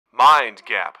Mind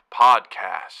Gap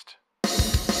Podcast.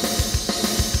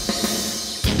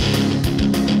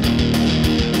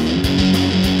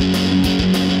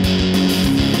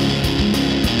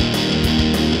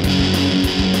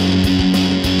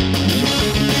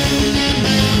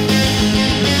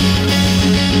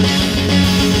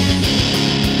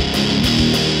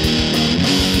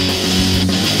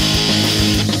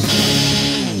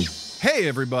 Hey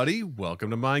everybody,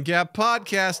 welcome to Mind Gap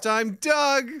Podcast. I'm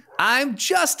Doug. I'm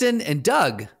Justin. And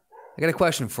Doug, I got a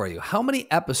question for you. How many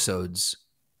episodes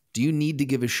do you need to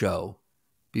give a show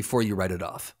before you write it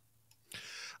off?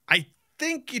 I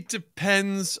think it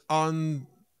depends on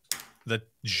the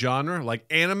genre. Like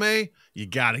anime, you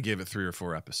got to give it 3 or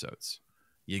 4 episodes.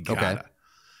 You got to. Okay.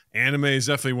 Anime is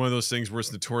definitely one of those things where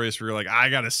it's notorious where you're like, I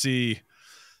got to see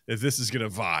if this is going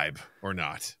to vibe or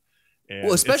not. And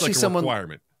well, especially it's like a someone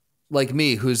requirement. Like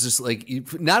me, who's just like,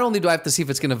 not only do I have to see if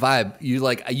it's going to vibe,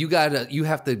 you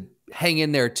have to hang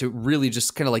in there to really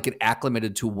just kind of like get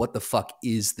acclimated to what the fuck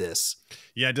is this?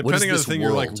 Yeah, depending on the thing,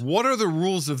 you're like, what are the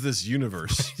rules of this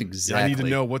universe? Exactly. I need to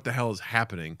know what the hell is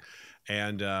happening.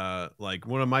 And like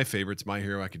one of my favorites, My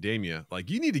Hero Academia, like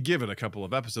you need to give it a couple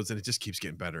of episodes and it just keeps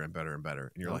getting better and better and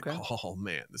better. And you're like, oh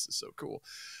man, this is so cool.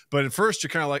 But at first you're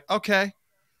kind of like, okay.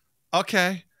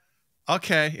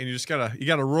 And you just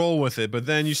gotta roll with it, but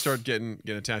then you start getting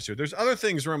attached to it. There's other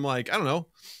things where I'm like, I don't know.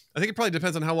 I think it probably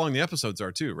depends on how long the episodes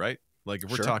are too, right? Like if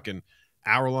we're talking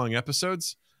hour-long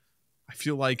episodes, I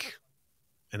feel like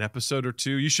an episode or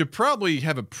two, you should probably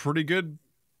have a pretty good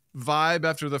vibe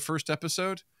after the first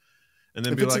episode. And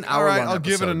then be like, all right, I'll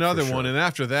give it another one. And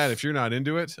after that, if you're not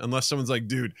into it, unless someone's like,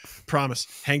 dude, promise,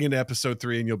 hang into episode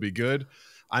 3 and you'll be good,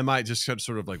 I might just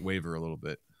sort of like waver a little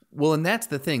bit. Well, and that's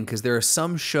the thing, because there are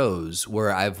some shows where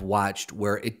I've watched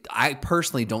where I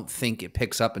personally don't think it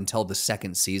picks up until the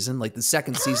second season. Like the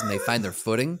second season, they find their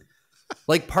footing.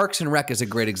 Like Parks and Rec is a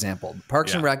great example.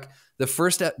 Parks and Rec, the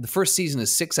first season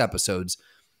is 6 episodes,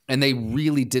 and they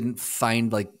really didn't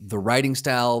find like the writing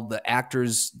style, the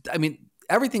actors. I mean,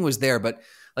 everything was there, but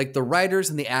like the writers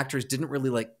and the actors didn't really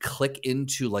like click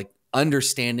into like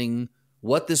understanding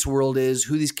what this world is,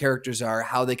 who these characters are,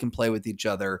 how they can play with each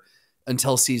other.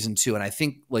 Until season 2. And I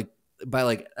think like by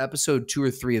like episode 2 or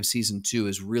 3 of season 2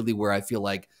 is really where I feel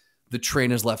like the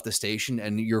train has left the station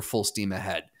and you're full steam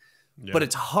ahead. Yeah. But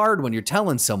it's hard when you're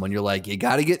telling someone, you're like, you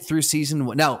got to get through season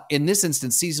 1. Now, in this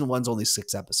instance, season 1's only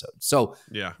 6 episodes. So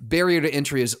barrier to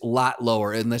entry is a lot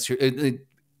lower unless you're,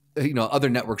 other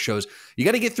network shows. You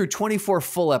got to get through 24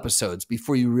 full episodes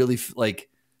before you really like.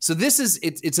 So this is,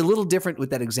 it's a little different with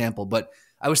that example, but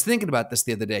I was thinking about this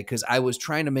the other day because I was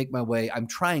trying to make my way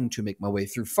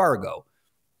through Fargo,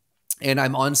 and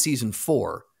I'm on season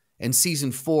 4, and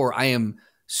season 4 I am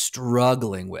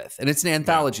struggling with, and it's an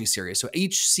anthology series. So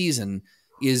each season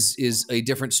is a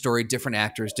different story, different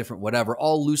actors, different whatever,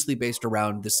 all loosely based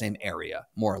around the same area,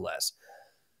 more or less.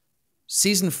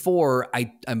 Season 4,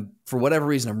 I'm for whatever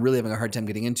reason, I'm really having a hard time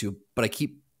getting into, but I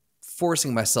keep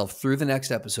forcing myself through the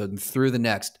next episode and through the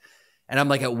next. And I'm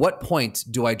like, at what point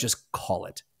do I just call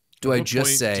it? Do I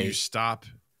just say... Do you stop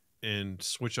and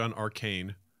switch on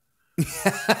Arcane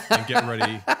and get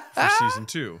ready for season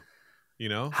 2? You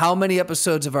know? How many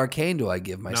episodes of Arcane do I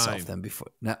give myself 9. Then before?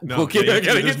 No,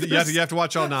 you have to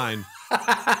watch all 9.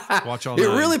 Watch all 9. It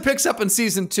really picks up in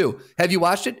season 2. Have you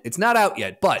watched it? It's not out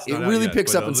yet, but it really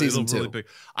picks up in season 2.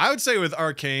 I would say with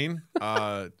Arcane,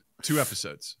 2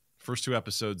 episodes. First 2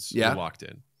 episodes, you're locked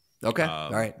in. Okay. All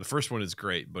right. The first one is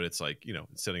great, but it's like,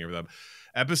 it's setting everything up.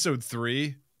 Episode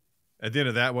 3, at the end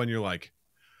of that one, you're like,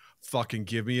 fucking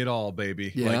give me it all,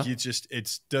 baby. Yeah. Like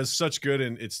it does such good.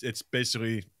 And it's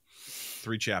basically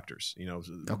 3 chapters,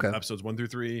 episodes 1 through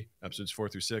 3, episodes 4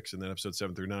 through 6, and then episodes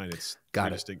 7 through 9. It's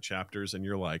 3 distinct chapters. And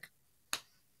you're like,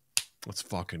 let's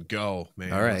fucking go,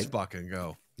 man. All right. Let's fucking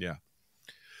go. Yeah.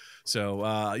 So,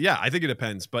 I think it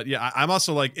depends, but I'm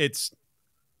also like,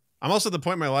 I'm also at the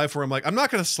point in my life where I'm like, I'm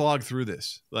not going to slog through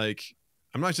this. Like,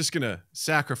 I'm not just going to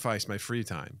sacrifice my free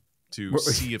time to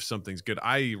see if something's good.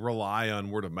 I rely on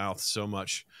word of mouth so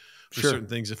much for certain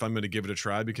things if I'm going to give it a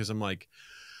try, because I'm like,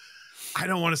 I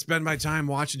don't want to spend my time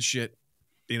watching shit,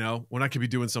 when I could be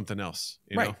doing something else.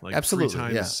 You know? Like absolutely. Free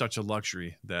time is such a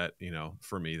luxury that,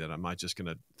 for me, that I'm not just going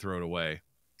to throw it away.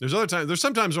 There's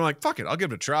sometimes where I'm like, fuck it, I'll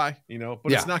give it a try,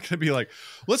 but it's not going to be like,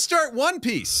 let's start One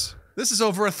Piece. This is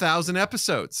over 1,000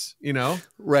 episodes,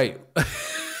 Right.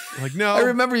 Like, no. I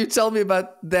remember you telling me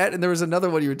about that, and there was another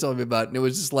one you were telling me about, and it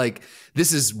was just like,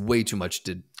 this is way too much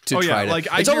to try to. Like,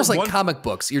 it's almost like comic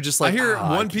books. You're just like, I hear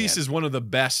One Piece is one of the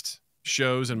best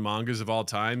shows and mangas of all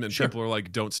time, and people are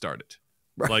like, don't start it.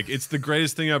 Right. Like, it's the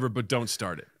greatest thing ever, but don't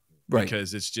start it. Right.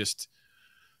 Because it's just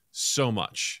so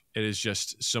much. It is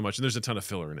just so much. And there's a ton of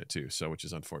filler in it too, so which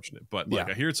is unfortunate. But like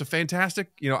Yeah. I hear it's a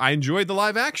fantastic, I enjoyed the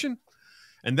live action.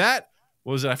 And that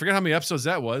was, I forget how many episodes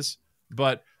that was,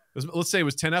 but let's say it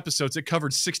was 10 episodes. It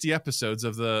covered 60 episodes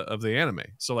of the anime.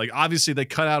 So like obviously they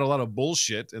cut out a lot of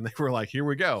bullshit and they were like, here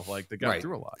we go. Like they got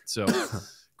through a lot. So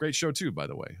great show too, by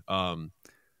the way.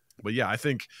 But yeah, I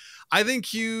think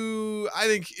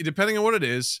depending on what it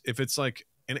is, if it's like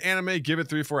an anime, give it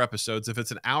 3 or 4 episodes. If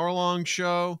it's an hour-long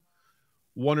show,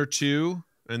 1 or 2,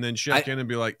 and then check in and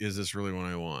be like, is this really what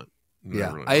I want?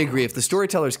 I agree. If the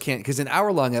storytellers can't, because an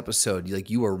hour-long episode, like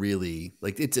you are really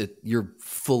like you're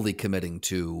fully committing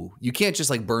to. You can't just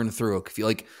like burn through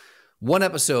like one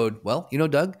episode. Well,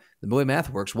 Doug, the way math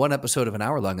works, one episode of an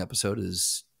hour-long episode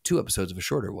is 2 episodes of a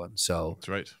shorter one. So that's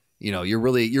right. You're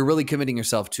really committing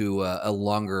yourself to a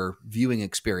longer viewing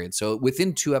experience. So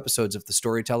within 2 episodes, if the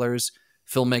storytellers,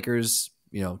 filmmakers,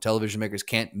 television makers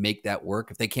can't make that work,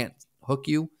 if they can't hook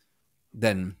you,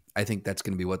 then I think that's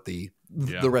going to be what the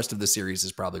rest of the series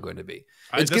is probably going to be.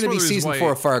 It's going to be season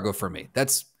 4 of Fargo for me.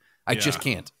 I just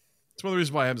can't. It's one of the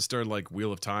reasons why I haven't started like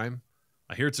Wheel of Time.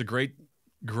 I hear it's a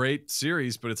great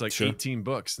series, but it's like 18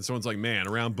 books. And someone's like, man,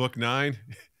 around book 9,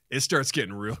 it starts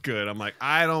getting real good. I'm like,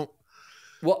 I don't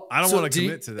want to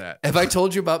commit to that. Have I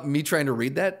told you about me trying to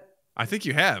read that? I think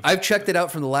you have. I've checked it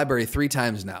out from the library 3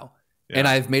 times now, and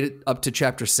I've made it up to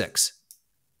chapter 6.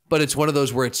 But it's one of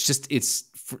those where it's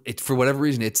for whatever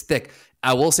reason, it's thick.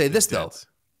 I will say this though,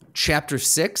 chapter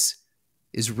 6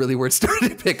 is really where it started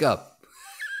to pick up.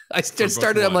 I just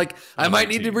started. I'm like, I might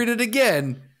need to read it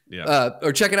again,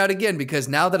 or check it out again, because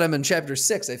now that I'm in chapter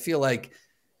 6, I feel like,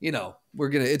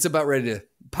 it's about ready to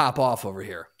pop off over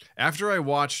here. After I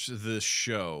watched the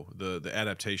show, the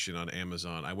adaptation on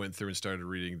Amazon, I went through and started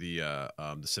reading the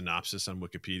synopsis on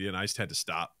Wikipedia, and I just had to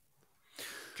stop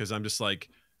because I'm just like,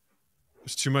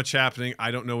 there's too much happening.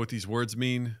 I don't know what these words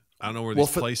mean. I don't know where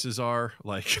these places are.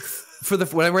 Like when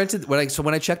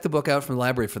I checked the book out from the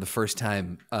library for the first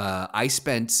time, I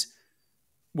spent,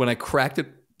 when I cracked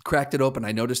it open,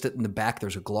 I noticed that in the back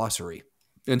there's a glossary.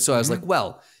 And so I was like,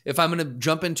 well, if I'm going to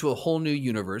jump into a whole new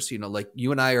universe, like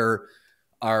you and I are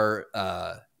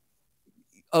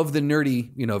of the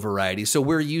nerdy, variety. So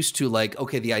we're used to like,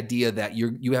 okay, the idea that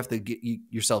you have to get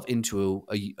yourself into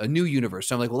a new universe.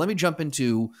 So I'm like, well, let me jump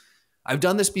into, I've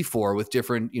done this before with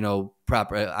different,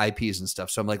 proper IPs and stuff.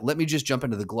 So I'm like, let me just jump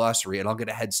into the glossary and I'll get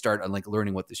a head start on like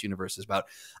learning what this universe is about.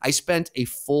 I spent a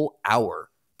full hour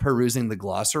perusing the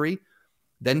glossary,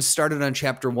 then started on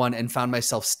chapter 1 and found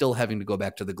myself still having to go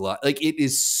back to the glossary. Like it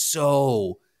is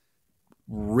so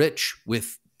rich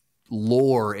with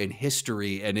lore and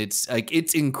history, and it's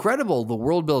incredible the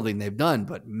world building they've done,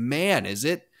 but man, it's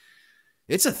a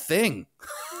thing.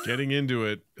 Getting into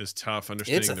it is tough.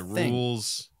 Understanding the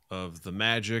rules of the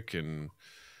magic and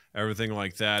everything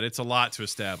like that. It's a lot to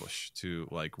establish to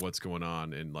like what's going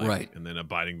on and like, and then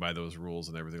abiding by those rules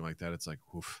and everything like that. It's like,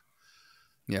 oof.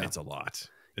 Yeah. It's a lot.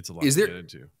 It's a lot to get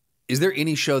into. Is there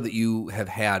any show that you have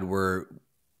had where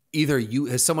either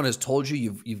someone has told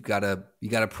you you've got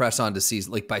to press on to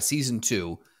season, like by season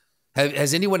 2,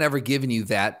 has anyone ever given you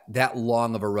that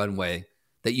long of a runway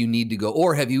that you need to go,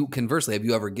 or have you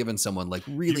ever given someone like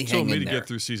really hang in there? You told me to get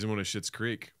through season 1 of Schitt's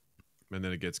Creek, and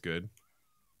then it gets good.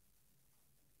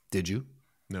 Did you?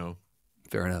 No.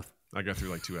 Fair enough. I got through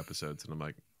like 2 episodes, and I'm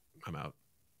like, I'm out.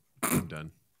 I'm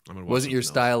done. I'm gonna watch. Wasn't your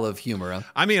style of humor? Huh?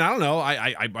 I mean, I don't know.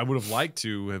 I would have liked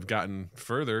to have gotten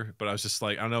further, but I was just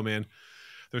like, I don't know, man.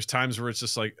 There's times where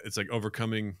it's like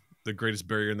overcoming the greatest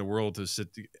barrier in the world to sit.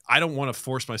 I don't want to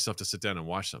force myself to sit down and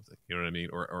watch something. You know what I mean?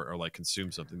 Or like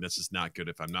consume something. That's just not good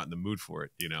if I'm not in the mood for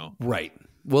it. Right.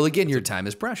 Well, again, your time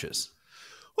is precious.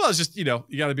 Well, it's just, you got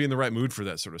to be in the right mood for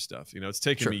that sort of stuff. It's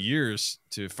taken me years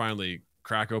to finally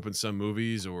crack open some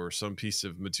movies or some piece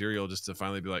of material just to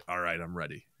finally be like, all right, I'm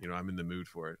ready. I'm in the mood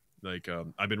for it. Like,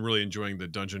 I've been really enjoying the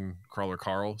Dungeon Crawler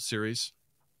Carl series.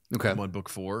 Okay. I'm on book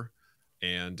 4,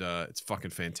 and it's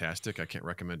fucking fantastic. I can't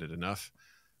recommend it enough.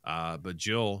 But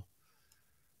Jill,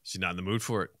 she's not in the mood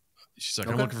for it. She's like,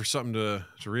 I'm looking for something to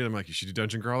read. I'm like, you should do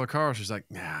Dungeon Crawler Carl. She's like,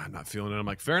 nah, I'm not feeling it. I'm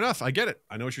like, fair enough. I get it.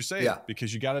 I know what you're saying. Yeah.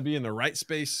 Because you got to be in the right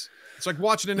space. It's like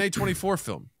watching an A24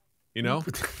 film, You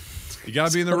got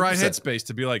to be in the right headspace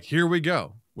to be like, here we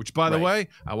go. Which, by the way,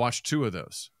 I watched 2 of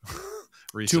those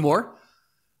recently. 2 more?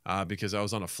 Because I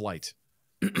was on a flight.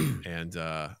 And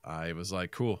I was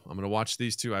like, cool, I'm going to watch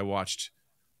these 2.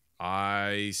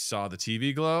 I saw the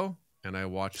TV Glow, and I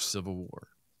watched Civil War.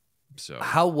 So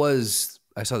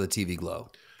I saw the TV Glow.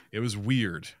 It was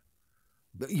weird.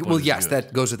 Well, yes,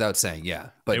 that goes without saying, yeah.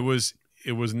 But it was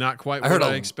not quite what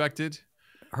I expected.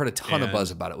 I heard a ton of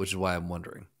buzz about it, which is why I'm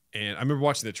wondering. And I remember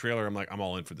watching the trailer. I'm like, I'm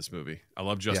all in for this movie. I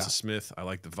love Justice Smith. I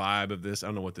like the vibe of this. I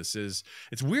don't know what this is.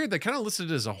 It's weird. They kind of listed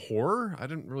it as a horror. I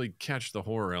didn't really catch the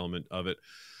horror element of it.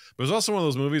 But it was also one of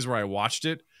those movies where I watched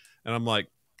it and I'm like,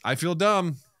 I feel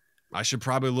dumb. I should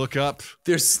probably look up.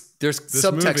 There's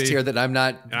subtext movie. here that I'm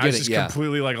not And getting. I was just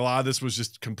completely like, a lot of this was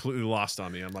just completely lost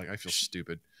on me. I'm like, I feel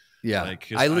stupid. Yeah. Like,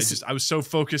 I was so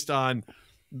focused on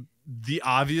the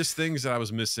obvious things that I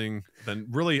was missing than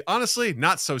really, honestly,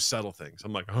 not so subtle things.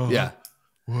 I'm like, oh, yeah.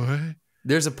 What?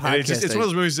 There's a podcast. It's one of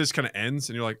those movies that just kind of ends,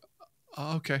 and you're like,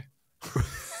 oh, okay.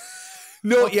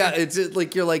 No, okay. Yeah, it's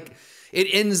like you're like it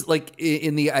ends like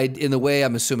in the way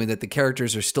I'm assuming that the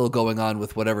characters are still going on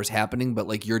with whatever's happening, but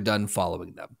like you're done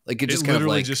following them. Like it just kind of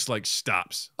like just like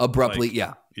stops abruptly.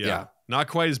 Like, yeah. Not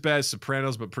quite as bad as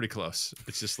Sopranos, but pretty close.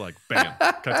 It's just like bam,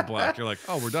 cut to black. You're like,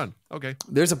 oh, we're done. Okay.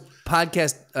 There's a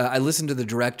podcast. I listened to the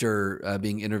director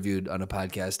being interviewed on a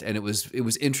podcast, and it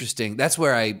was interesting. That's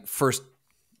where I first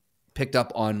picked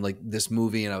up on like this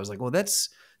movie, and I was like, well, that's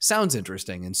sounds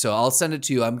interesting. And so I'll send it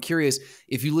to you. I'm curious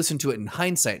if you listen to it in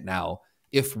hindsight now,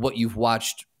 if what you've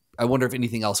watched, I wonder if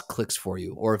anything else clicks for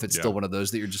you, or if it's still one of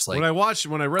those that you're just like,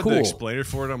 when I read the explainer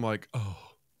for it, I'm like, oh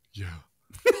yeah,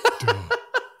 duh.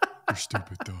 You're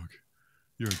stupid, dog.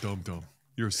 You're a dumb.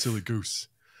 You're a silly goose.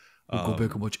 We'll go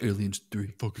back and watch Aliens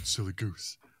 3. Fucking silly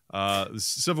goose.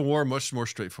 Civil War, much more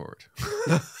straightforward.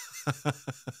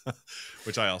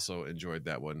 Which I also enjoyed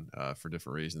that one for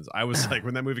different reasons. I was like,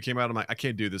 when that movie came out, I'm like, I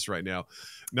can't do this right now.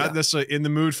 Not necessarily in the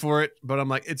mood for it, but I'm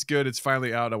like, it's good. It's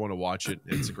finally out. I want to watch it.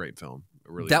 It's a great film.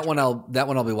 Really that one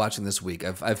I'll be watching this week.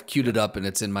 I've queued it up, and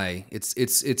it's in my it's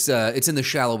in the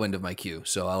shallow end of my queue.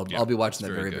 So I'll be watching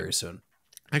that very soon.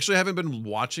 Actually, I haven't been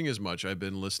watching as much. I've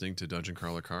been listening to Dungeon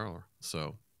Crawler Carl.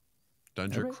 So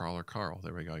Dungeon Crawler Carl.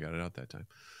 There we go. I got it out that time.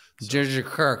 So, Dungeon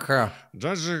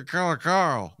Crawler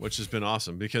Carl, which has been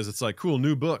awesome because it's like, cool,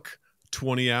 new book,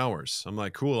 20 hours. I'm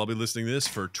like, cool, I'll be listening to this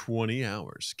for 20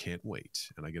 hours. Can't wait.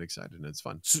 And I get excited, and it's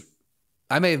fun. So,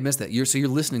 I may have missed that. You're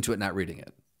listening to it, not reading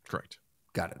it. Correct.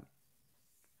 Got it.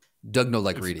 Doug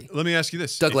reading. Let me ask you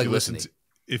this. Doug listening.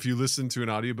 If you listen to an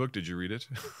audiobook, did you read it?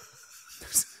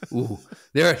 Ooh,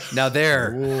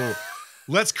 there. Ooh.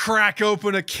 Let's crack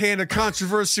open a can of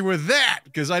controversy with that,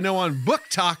 because I know on Book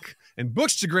Talk and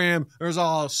Bookstagram, there's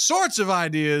all sorts of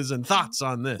ideas and thoughts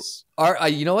on this.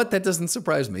 You know what? That doesn't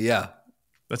surprise me. Yeah.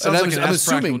 That sounds like an Ask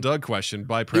Practical Doug question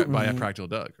by Practical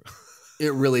Doug.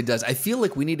 It really does. I feel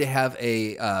like we need to have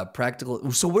a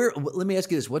practical. So let me ask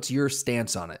you this. What's your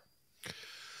stance on it?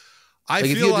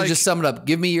 If you had to just sum it up,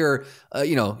 give me your,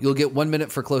 you'll get 1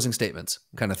 minute for closing statements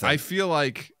kind of thing. I feel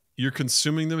like you're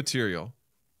consuming the material.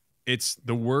 It's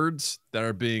the words that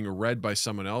are being read by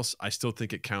someone else. I still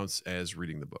think it counts as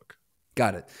reading the book.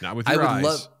 Got it. Not with your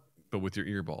eyes, but with your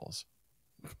earballs.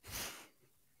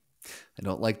 I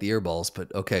don't like the earballs,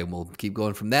 but okay, we'll keep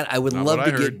going from that. I would love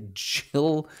to get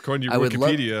Jill. According to your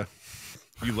Wikipedia,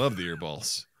 you love the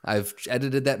earballs. I've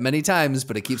edited that many times,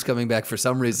 but it keeps coming back for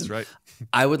some reason. That's right.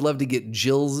 I would love to get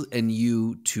Jill and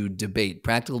you to debate,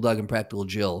 Practical Doug and Practical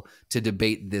Jill, to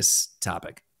debate this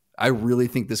topic. I really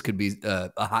think this could be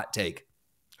a hot take.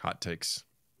 Hot takes.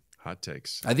 I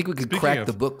think we could crack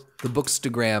the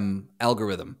Bookstagram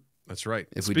algorithm. That's right.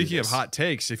 Speaking of hot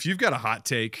takes, if you've got a hot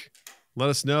take, let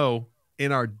us know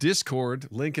in our Discord,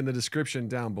 link in the description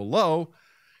down below.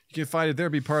 You can find it there,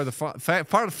 be part of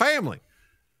the family.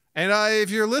 And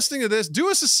if you're listening to this, do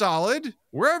us a solid,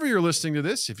 wherever you're listening to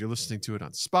this. If you're listening to it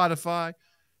on Spotify,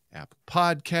 Apple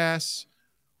Podcasts,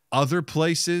 other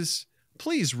places,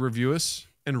 please review us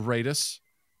and rate us.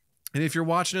 And if you're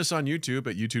watching us on YouTube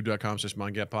at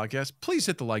youtube.com/MindGapPodcast, please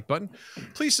hit the like button.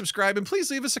 Please subscribe, and please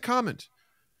leave us a comment.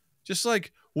 Just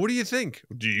like, what do you think?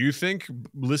 Do you think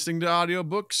listening to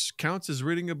audiobooks counts as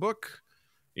reading a book?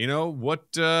 You know, what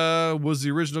was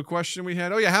the original question we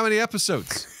had? Oh, yeah, how many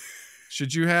episodes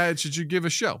should you give a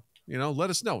show? You know, let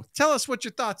us know. Tell us what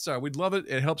your thoughts are. We'd love it.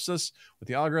 It helps us with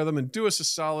the algorithm. And do us a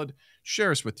solid.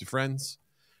 Share us with your friends.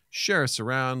 Share us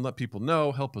around. Let people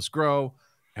know. Help us grow.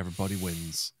 Everybody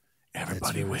wins.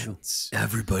 Everybody wins.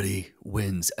 Everybody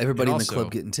wins. Everybody in the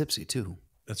club getting tipsy, too.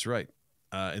 That's right.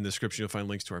 In the description, you'll find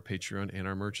links to our Patreon and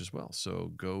our merch as well.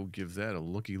 So go give that a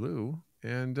looky-loo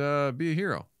and be a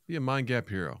hero. Be a Mind Gap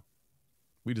hero.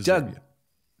 We deserve Doug,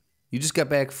 you just got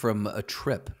back from a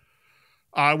trip.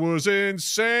 I was in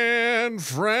San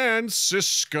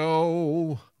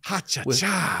Francisco.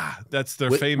 Ha-cha-cha. That's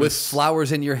their famous... With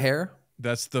flowers in your hair?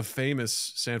 That's the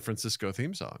famous San Francisco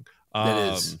theme song.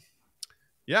 That is.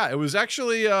 Yeah, it was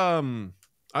actually... I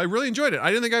really enjoyed it.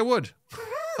 I didn't think I would.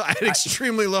 I had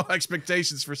extremely low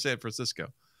expectations for San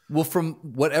Francisco. Well, from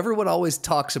what everyone always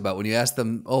talks about when you ask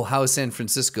them, oh, how is San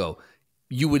Francisco?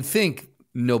 you would think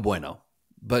no bueno.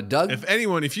 But Doug,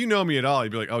 if you know me at all,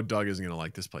 you'd be like, oh, Doug isn't going to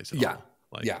like this place at all.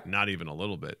 Like, not even a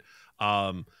little bit.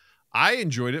 I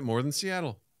enjoyed it more than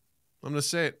Seattle. I'm going to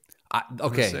say it.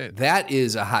 Okay, that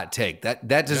is a hot take.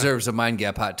 That deserves a Mind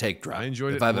Gap hot take drop. I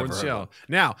enjoyed it more than Seattle.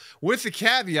 Now, with the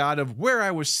caveat of where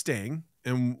I was staying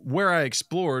and where I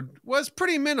explored was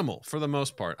pretty minimal for the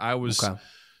most part. I was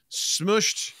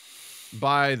smushed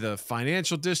by the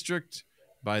financial district,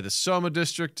 by the Soma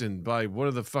district, and by one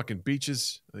of the fucking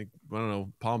beaches. I don't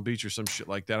know, Palm Beach or some shit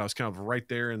like that. I was kind of right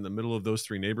there in the middle of those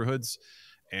three neighborhoods,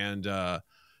 and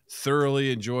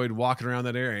thoroughly enjoyed walking around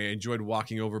that area. I enjoyed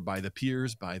walking over by the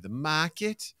piers, by the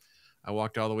market. I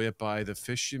walked all the way up by the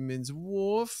Fisherman's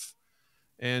Wharf,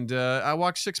 and I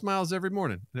walked 6 miles every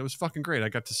morning, and it was fucking great. I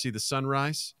got to see the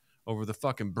sunrise over the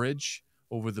fucking bridge,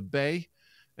 over the bay,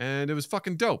 and it was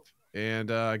fucking dope.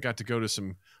 And I got to go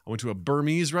to I went to a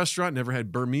Burmese restaurant. Never had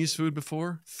Burmese food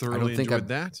before. Thoroughly enjoyed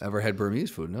that. Ever had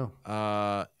Burmese food? No.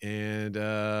 So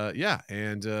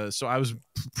I was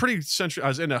pretty central. I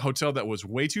was in a hotel that was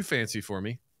way too fancy for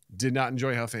me. Did not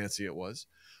enjoy how fancy it was.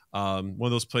 One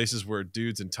of those places where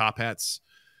dudes in top hats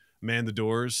man the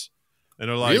doors and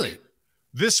are like, really?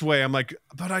 This way. I'm like,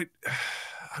 but I'm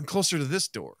closer to this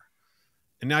door.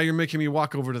 And now you're making me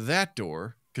walk over to that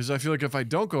door. Because I feel like if I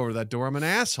don't go over to that door, I'm an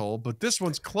asshole. But this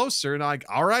one's closer. And I'm like,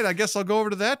 all right, I guess I'll go over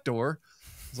to that door.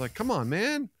 I was like, come on,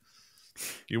 man.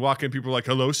 You walk in, people are like,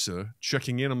 hello, sir.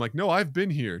 Checking in. I'm like, no, I've been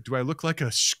here. Do I look like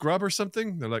a scrub or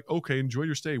something? They're like, okay, enjoy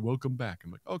your stay. Welcome back.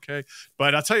 I'm like, okay.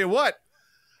 But I'll tell you what.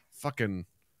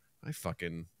 My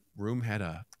fucking room had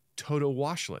a Toto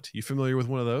washlet. You familiar with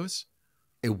one of those?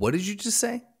 Hey, what did you just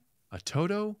say? A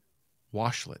Toto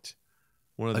washlet.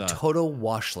 A Toto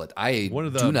washlet. One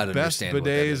of the do not best understand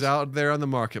bidets out there on the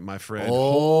market, my friend.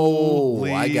 Oh,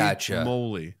 holy I gotcha.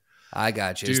 Moly. I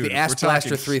gotcha. It's the Ass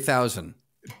Blaster 3000.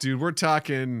 Dude, we're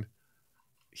talking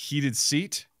heated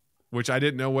seat, which I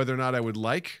didn't know whether or not I would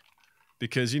like.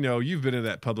 Because, you've been in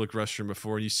that public restroom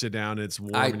before and you sit down and it's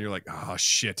warm and you're like, oh,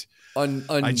 shit.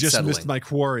 I just missed my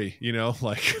quarry,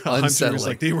 like a hunter was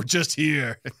like, they were just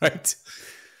here. Right.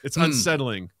 It's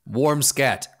unsettling. Warm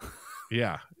scat.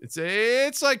 Yeah.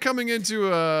 It's like coming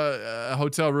into a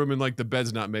hotel room and like the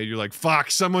bed's not made. You're like,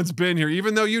 fuck, someone's been here.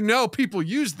 Even though people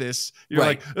use this, you're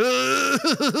like,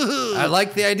 I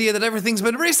like the idea that everything's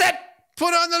been reset.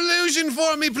 Put on the illusion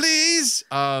for me, please.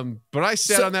 But I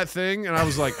sat on that thing and I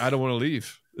was like, I don't want to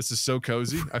leave. This is so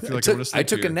cozy. I feel like I'm going to sleep. I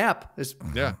took here. a nap.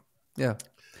 Yeah.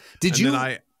 Did you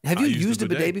have you used a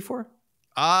bidet before?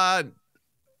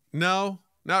 No,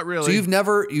 not really. So you've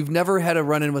never had a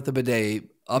run-in with a bidet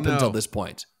up until this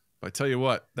point. I tell you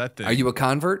what, that thing. Are you a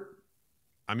convert?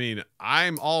 I mean,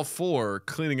 I'm all for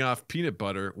cleaning off peanut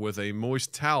butter with a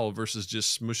moist towel versus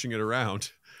just smushing it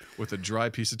around with a dry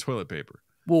piece of toilet paper.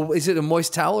 Well, is it a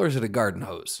moist towel or is it a garden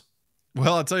hose?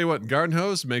 Well, I'll tell you what, garden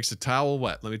hose makes a towel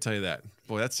wet. Let me tell you that.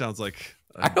 Boy, that sounds like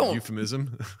a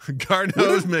euphemism. Garden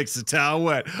hose makes the towel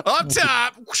wet. Up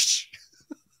top. Whoosh.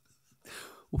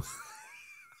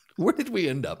 Where did we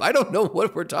end up? I don't know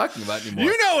what we're talking about anymore.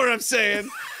 You know what I'm saying.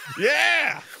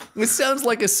 Yeah. It sounds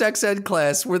like a sex ed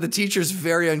class where the teacher's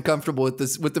very uncomfortable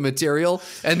with the material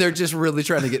and they're just really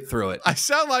trying to get through it. I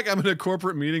sound like I'm in a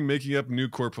corporate meeting making up new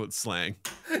corporate slang.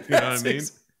 You know what I mean?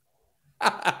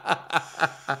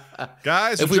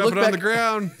 Guys, we're jumping on the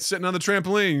ground, sitting on the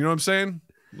trampoline. You know what I'm saying?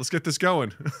 Let's get this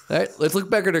going. All right, let's look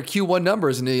back at our Q1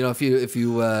 numbers, and if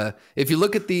you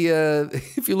look at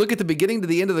the beginning to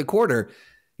the end of the quarter,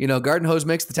 garden hose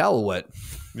makes the towel wet.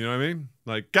 You know what I mean?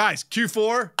 Like, guys,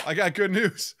 Q4, I got good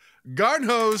news. Garden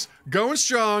hose going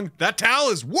strong. That towel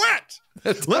is wet.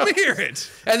 Let me hear it.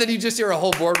 And then you just hear a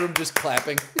whole boardroom just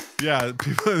clapping. Yeah,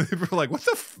 people are like, what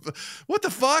the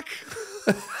fuck?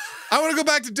 I want to go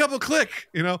back to double click.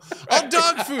 I'll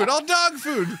dog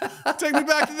food. Take me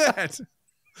back to that.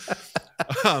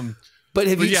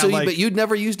 But you'd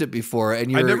never used it before,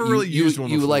 and I never really used one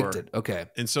before. You liked it, okay?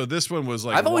 And so this one was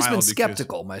like, I've always been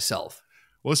skeptical myself.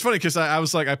 Well, it's funny because I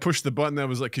was like, I pushed the button that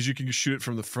was like, because you can shoot it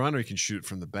from the front or you can shoot it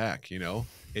from the back.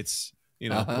 It's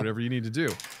whatever you need to do.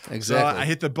 Exactly. So I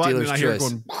hit the button Dealer's and I hear it choice.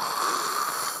 going.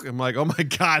 I'm like, oh my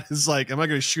god! It's like, am I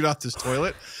going to shoot off this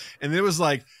toilet? And it was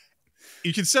like,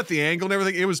 you can set the angle and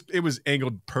everything. It was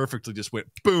angled perfectly. Just went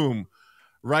boom.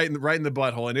 Right in the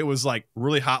butthole, and it was like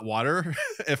really hot water.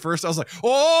 At first, I was like,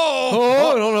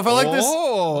 "Oh, I don't know if I like this."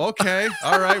 Oh, okay,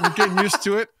 all right, we're getting used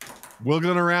to it.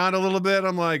 Wiggling around a little bit.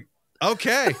 I'm like,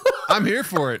 "Okay, I'm here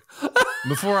for it."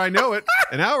 Before I know it,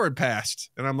 an hour had passed,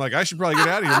 and I'm like, "I should probably get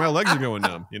out of here. My legs are going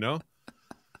numb." It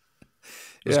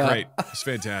was great. It was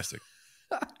fantastic.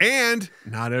 And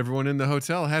not everyone in the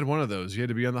hotel had one of those. You had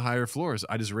to be on the higher floors.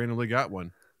 I just randomly got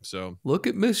one. So look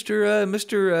at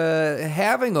Mr.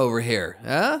 Having over here,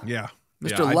 huh? yeah,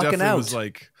 Mr. I Lucking definitely out. was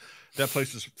like, that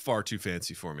place was far too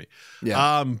fancy for me.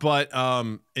 Yeah. But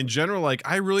in general, like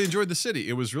I really enjoyed the city.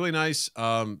 It was really nice.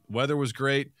 Weather was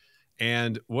great,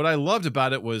 and what I loved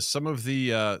about it was some of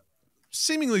the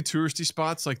seemingly touristy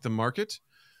spots, like the market,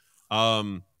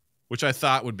 which I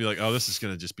thought would be like, oh, this is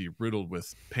going to just be riddled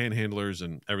with panhandlers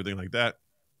and everything like that.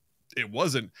 It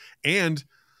wasn't, and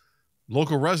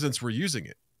local residents were using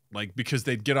it. Like, because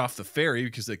they'd get off the ferry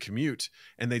because they commute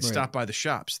and they'd stop by the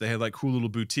shops. They had like cool little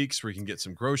boutiques where you can get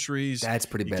some groceries. That's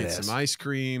pretty badass. Get some ice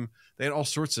cream. They had all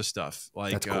sorts of stuff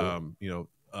like, cool.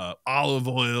 olive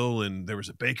oil, and there was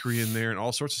a bakery in there and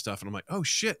all sorts of stuff. And I'm like, oh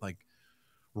shit. Like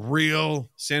real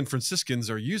San Franciscans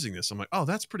are using this. I'm like, oh,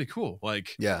 that's pretty cool.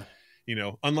 Like, yeah.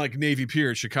 Unlike Navy Pier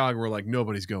in Chicago, where like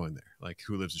nobody's going there. Like,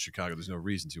 who lives in Chicago? There's no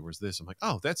reason to. Where's this? I'm like,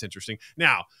 oh, that's interesting.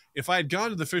 Now, if I had gone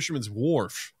to the Fisherman's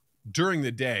Wharf during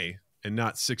the day and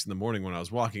not 6 a.m. when I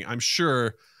was walking, I'm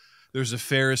sure there's a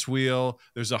Ferris wheel.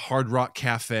 There's a Hard Rock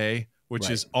Cafe, which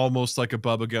is almost like a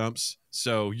Bubba Gump's.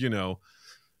 So,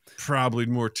 probably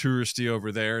more touristy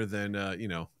over there than,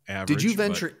 average. Did you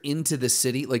venture into the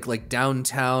city, like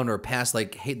downtown or past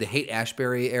like the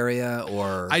Haight-Ashbury area?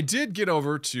 Or I did get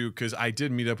over to, because I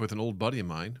did meet up with an old buddy of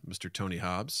mine, Mr. Tony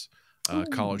Hobbs,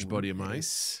 college buddy of mine.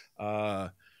 Nice.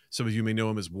 Some of you may know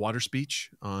him as Water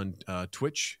Speech on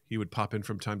Twitch. He would pop in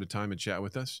from time to time and chat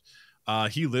with us.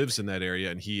 He lives in that area,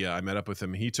 and I met up with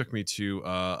him. He took me to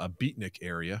a beatnik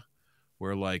area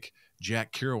where like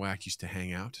Jack Kerouac used to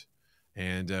hang out.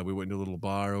 And we went to a little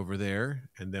bar over there,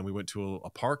 and then we went to a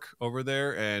park over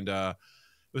there, and it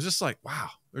was just like,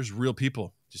 wow, there's real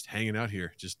people just hanging out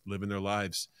here, just living their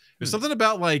lives. There's something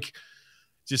about like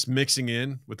just mixing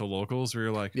in with the locals where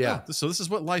you're like, yeah, so this is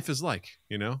what life is like,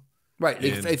 Right.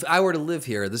 And If I were to live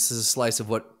here, this is a slice of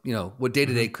what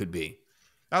day-to-day could be.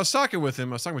 I was talking with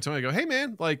him. I was talking with Tony. I go, hey,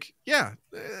 man, like, yeah,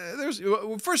 there's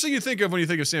first thing you think of when you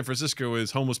think of San Francisco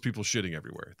is homeless people shitting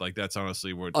everywhere. Like, that's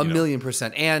honestly what a million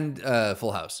 %. And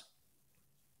Full House.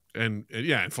 And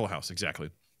and Full House. Exactly.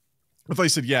 If I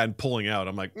said, yeah, and pulling out,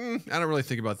 I'm like, I don't really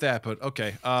think about that, but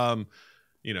okay. Who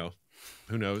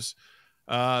knows?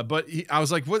 But I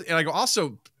was like, what? And I go,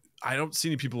 also, I don't see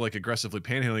any people like aggressively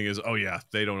panhandling is, oh yeah,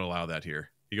 they don't allow that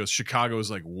here. He goes, Chicago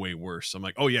is like way worse. I'm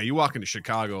like, oh yeah, you walk into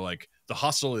Chicago, like the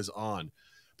hustle is on.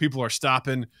 People are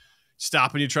stopping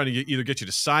you, trying to either get you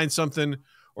to sign something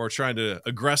or trying to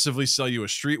aggressively sell you a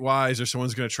Streetwise, or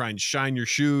someone's going to try and shine your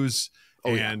shoes.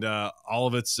 All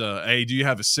of it's, hey, do you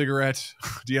have a cigarette?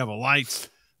 Do you have a light?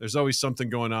 There's always something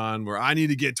going on where I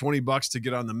need to get $20 to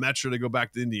get on the metro to go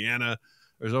back to Indiana.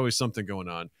 There's always something going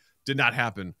on. Did not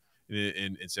happen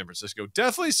in San Francisco.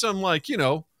 Definitely some like,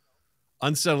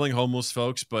 unsettling homeless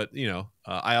folks, but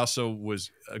I also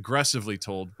was aggressively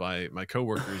told by my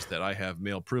coworkers that I have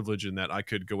male privilege and that I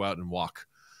could go out and walk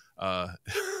by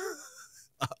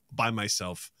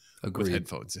myself with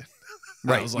headphones in.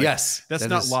 Right. I was like, yes. That's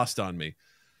not lost on me.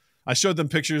 I showed them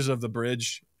pictures of the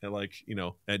bridge at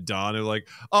at dawn. They're like,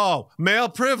 oh, male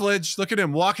privilege. Look at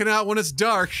him walking out when it's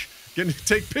dark, getting to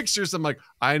take pictures. I'm like,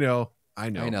 I know.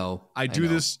 I do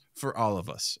this for all of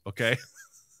us. Okay.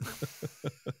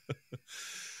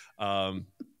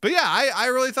 But yeah, I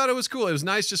really thought it was cool. It was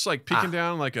nice, just like peeking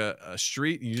down like a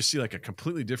street and you just see like a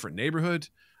completely different neighborhood.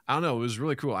 I don't know. It was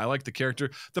really cool. I like the character.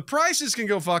 The prices can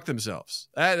go fuck themselves.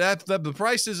 The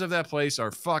prices of that place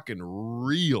are fucking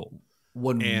real.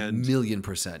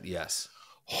 1,000,000%. Yes.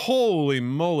 Holy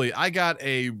moly. I got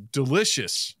a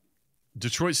delicious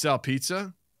Detroit style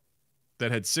pizza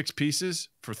that had 6 pieces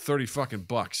for 30 fucking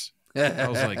bucks. I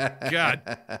was like,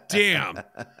 God damn.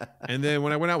 And then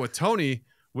when I went out with Tony,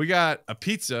 we got a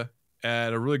pizza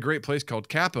at a really great place called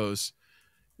Capo's.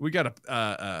 We got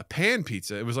a pan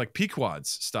pizza. It was like Pequod's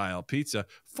style pizza,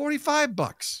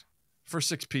 $45 for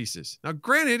 6 pieces. Now,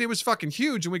 granted, it was fucking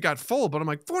huge and we got full, but I'm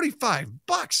like,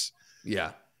 $45.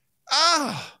 Yeah.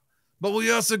 But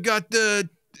we also got it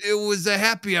was a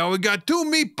happy hour. We got 2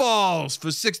 meatballs for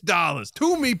 $6.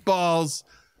 2 meatballs.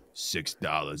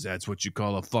 $6. That's what you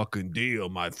call a fucking deal,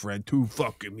 my friend. 2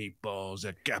 fucking meatballs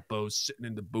at Capo's sitting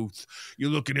in the booth. You're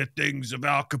looking at things of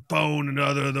Al Capone and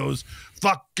other of those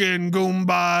fucking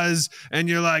Goombas, and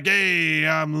you're like, hey,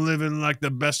 I'm living like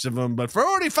the best of them, but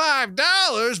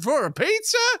 $45 for a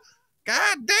pizza?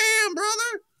 God damn,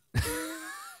 brother.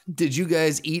 Did you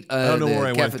guys eat? I don't know where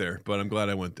I went there, but I'm glad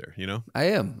I went there, I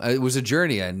am. It was a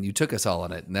journey, and you took us all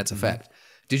on it, and that's a fact.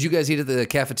 Did you guys eat at the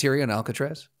cafeteria in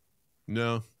Alcatraz?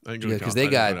 No, I didn't go Yeah, to because Cal- they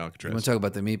I got. didn't go to You Alcatraz. want to talk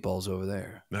about the meatballs over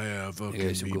there? Yeah, fucking You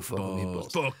guys can go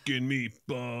meatballs. fucking Fucking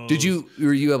meatballs.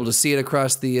 Were you able to see it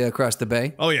across the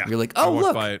bay? Oh yeah. You're like, I oh walked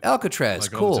look, by it, Alcatraz,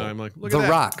 like, cool. all the time. Like, look the at that.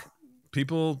 Rock.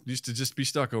 People used to just be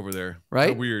stuck over there.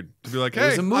 Right? How weird. To be like, There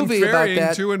was hey, a movie I'm about ferrying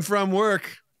that. to and from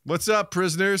work. What's up,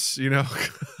 prisoners? You know?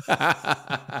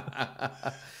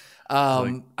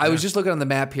 I was just looking on the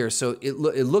map here, so it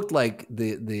looked like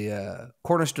the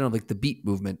cornerstone of like the beat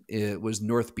movement was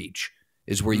North Beach,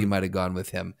 is where you might have gone with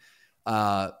him.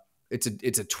 It's a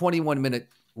 21-minute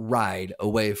ride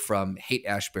away from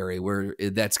Haight-Ashbury, where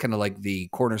that's kind of like the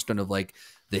cornerstone of like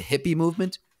the hippie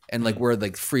movement and like where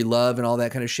like free love and all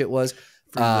that kind of shit was.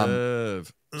 Free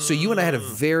love. So you and I had a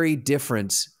very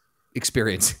different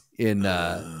experience in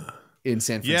San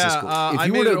Francisco. Yeah, if I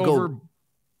you made were to it go over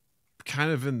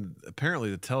kind of in apparently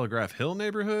the Telegraph Hill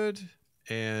neighborhood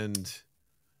and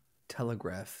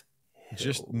Telegraph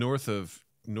just Hill.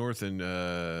 north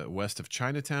and west of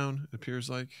Chinatown, it appears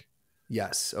like.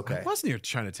 Yes. Okay. I was near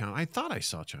Chinatown. I thought I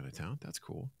saw Chinatown. That's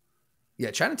cool. Yeah,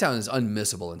 Chinatown is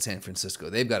unmissable in San Francisco.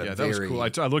 They've got Yeah, a that was very cool.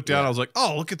 I looked down. I was like,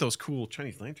 oh, look at those cool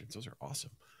Chinese lanterns. Those are awesome.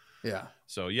 yeah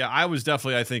So yeah, I was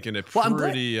definitely, I think, in a Well, I'm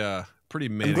pretty glad you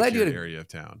manicured had a area of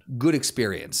town. good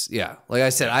experience. Yeah, like I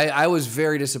said, I was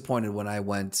very disappointed when I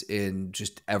went in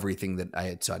just everything that I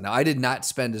had saw. Now I did not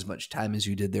spend as much time as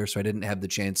you did there, so I didn't have the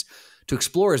chance to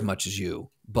explore as much as you.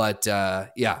 But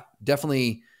yeah,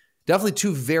 definitely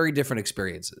two very different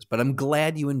experiences. But I'm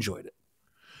glad you enjoyed it.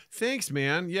 Thanks,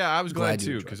 man. Yeah, I was glad you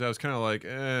too enjoyed because I was kind of like,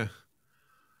 I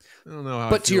don't know how.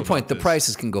 But I to feel your point, about the this.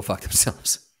 prices can go fuck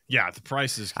themselves. Yeah, the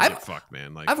prices can get fucked,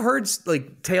 man. Like I've heard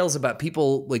like tales about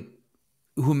people like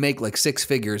who make like six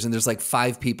figures, and there's like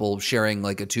 5 people sharing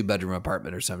like a 2-bedroom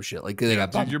apartment or some shit. Like they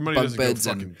got your money bunk doesn't go beds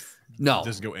fucking. no,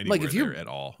 Doesn't go anywhere like if you're there at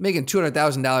all. making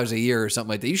 $200,000 a year or something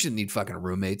like that, you shouldn't need fucking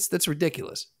roommates. That's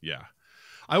ridiculous. Yeah.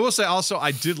 I will say also,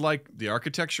 I did like the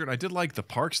architecture and I did like the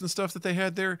parks and stuff that they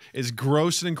had there. As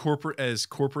gross and corporate as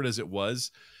it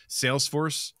was,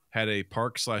 Salesforce had a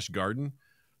park/garden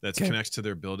that connects to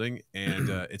their building, and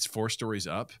it's 4 stories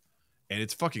up, and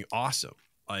it's fucking awesome.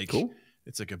 Like, Cool.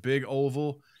 It's like a big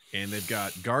oval, and they've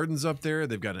got gardens up there.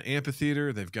 They've got an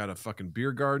amphitheater. They've got a fucking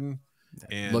beer garden,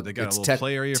 and Look, they got a it's little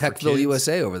play area for Techville, kids.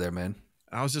 USA over there, man.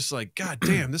 I was just like, God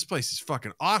damn, this place is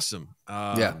fucking awesome.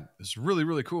 Yeah. It's really,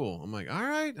 really cool. I'm like, all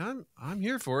right, I'm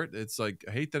here for it. It's like,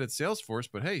 I hate that it's Salesforce,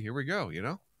 but hey, here we go, you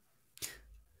know?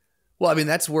 Well, I mean,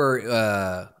 that's where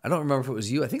I don't remember if it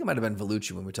was you. I think it might have been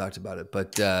Vellucci when we talked about it.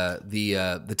 But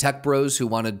the tech bros who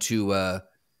wanted to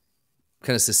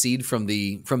kind of secede from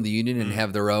the union and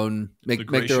have their own make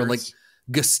their own like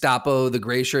Gestapo, the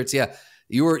gray shirts. Yeah,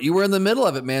 you were in the middle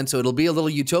of it, man. So it'll be a little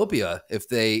utopia if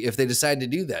they decide to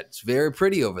do that. It's very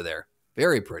pretty over there.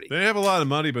 Very pretty. They have a lot of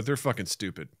money, but they're fucking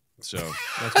stupid. So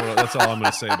that's all I'm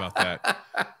going to say about that.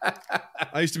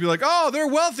 I used to be like, oh, they're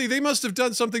wealthy. They must have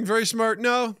done something very smart.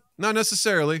 No, not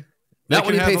necessarily. Not they when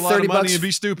can you have pay a lot 30 of money bucks and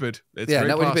be stupid. It's yeah, very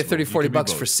not when you pay possible. 30, 40 can be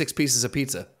bucks both. for 6 pieces of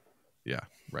pizza. Yeah,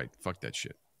 right. Fuck that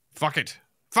shit. Fuck it.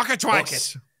 Fuck it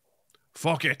twice.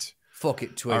 Fuck it. Fuck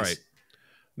it twice. All right.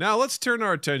 Now let's turn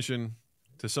our attention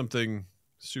to something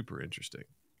super interesting,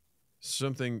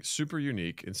 something super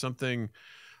unique, and something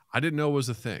I didn't know was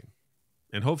a thing.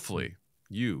 And hopefully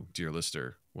you, dear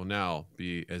listener, will now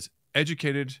be as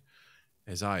educated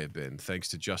as I have been, thanks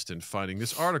to Justin finding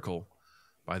this article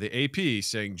by the AP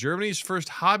saying Germany's first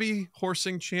hobby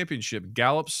horsing championship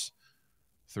gallops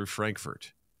through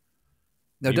Frankfurt.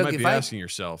 Now, You Doug, might if be I asking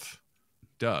yourself,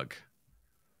 Doug,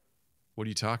 what are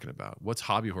you talking about? What's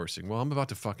hobby horsing? Well, I'm about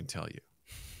to fucking tell you.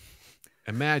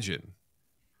 Imagine,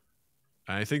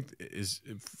 and I think is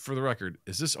for the record,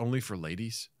 is this only for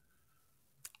ladies?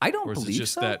 I don't Or is believe it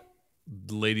just so. that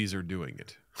ladies are doing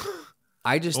it?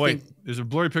 I just Oh, wait, think. there's a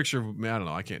blurry picture of me. I don't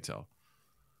know. I can't tell.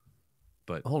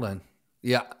 But Hold on.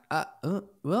 Yeah.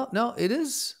 Well, no, it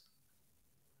is.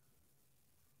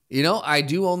 You know, I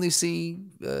do only see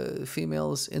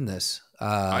females in this.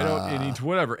 I don't need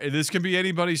whatever. This can be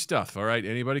anybody's stuff. All right,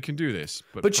 anybody can do this.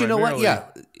 But you know what? primarily- Yeah.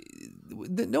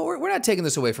 No, we're not taking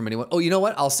this away from anyone. Oh, you know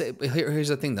what? I'll say. Here's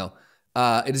the thing, though.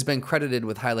 It has been credited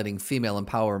with highlighting female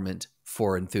empowerment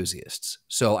for enthusiasts.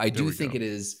 So I do think it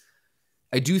is.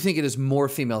 I do think it is more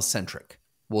female centric.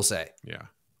 We'll say. Yeah.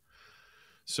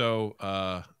 So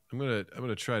I'm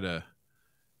gonna try to.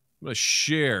 I'm going to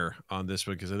share on this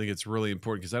one because I think it's really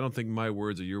important because I don't think my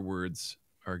words or your words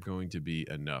are going to be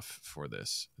enough for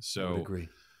this. I would So agree.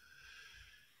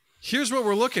 here's what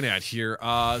we're looking at here.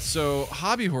 So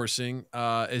hobby horsing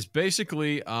is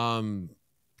basically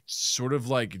sort of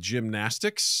like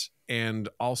gymnastics and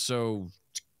also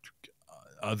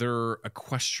other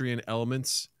equestrian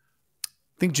elements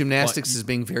think gymnastics is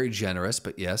being very generous,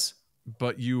 but yes.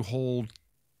 But you hold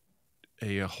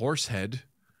a horse head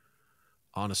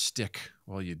on a stick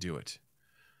while you do it.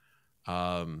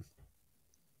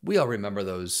 We all remember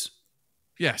those.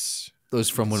 Yes. Those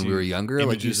from when we were younger.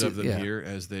 Images of them here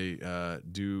as they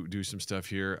do some stuff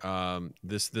here.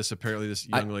 This apparently this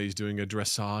young lady's doing a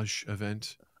dressage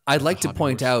event. I'd like to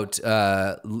point out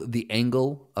the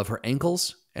angle of her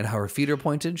ankles and how her feet are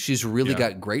pointed. She's really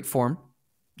got great form.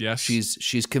 Yes.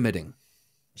 She's committing.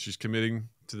 She's committing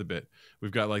to the bit.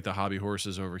 We've got like the hobby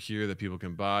horses over here that people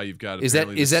can buy. You've got is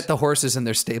that the horses in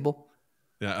their stable?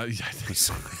 Yeah, I think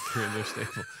so. They're in their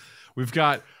stable. We've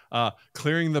got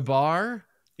clearing the bar.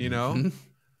 You know,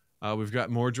 we've got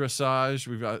more dressage.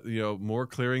 We've got more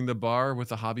clearing the bar with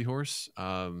the hobby horse.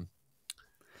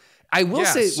 I will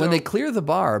say when they clear the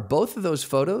bar, both of those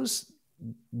photos,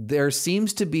 there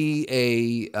seems to be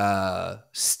a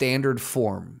standard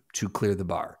form to clear the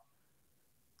bar.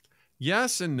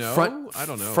 Yes and no. I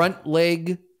don't know. Front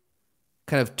leg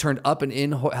kind of turned up and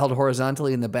in, held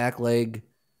horizontally, and the back leg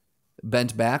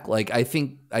bent back. Like I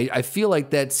feel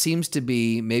like that seems to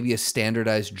be maybe a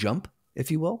standardized jump,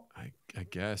 if you will. I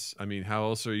guess. I mean, how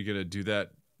else are you going to do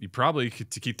that? You probably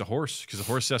to keep the horse, because the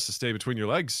horse has to stay between your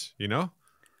legs,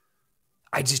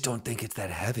 I just don't think it's that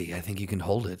heavy. I think you can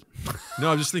hold it. No,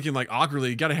 I'm just thinking like awkwardly,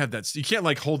 you got to have that. You can't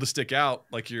like hold the stick out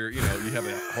like you have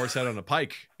a horse head on a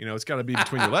pike. It's got to be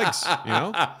between your legs,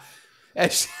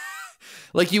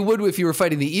 Like you would if you were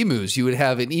fighting the emus. You would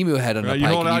have an emu head on the pike. You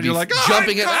hold out, you're like,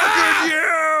 jumping it.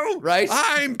 You! Right?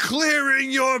 I'm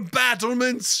clearing your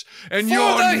battlements and for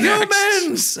your the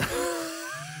humans. humans.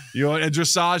 And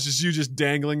dressage is you just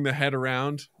dangling the head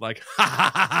around like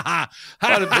Got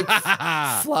a big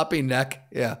floppy neck.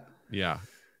 Yeah. Yeah.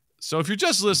 So if you're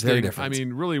just listening, I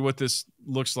mean, really what this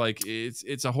looks like,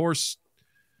 it's a horse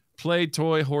play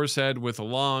toy horse head with a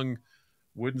long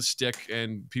wooden stick,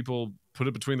 and people put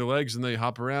it between their legs and they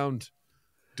hop around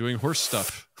doing horse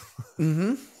stuff.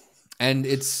 Mm-hmm. And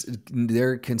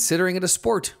they're considering it a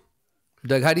sport.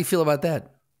 Doug, how do you feel about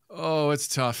that? Oh, it's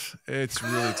tough. It's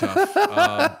really tough.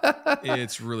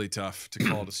 It's really tough to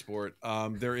call it a sport.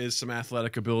 There is some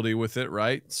athletic ability with it,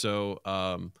 right? So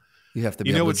you have to be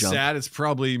able to what's jump. sad? It's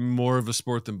probably more of a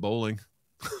sport than bowling.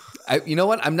 You know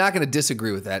what? I'm not going to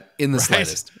disagree with that in the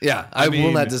slightest. Yeah, I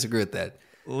will not disagree with that.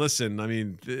 Listen, I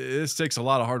mean, this takes a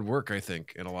lot of hard work, I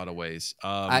think, in a lot of ways.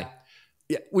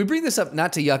 Yeah, we bring this up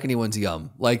not to yuck anyone's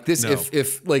yum. Like this, no.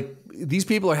 if like these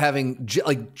people are having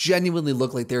genuinely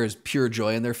look like there is pure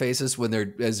joy in their faces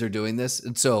as they're doing this,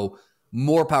 and so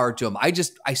more power to them. I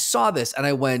saw this and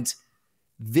I went,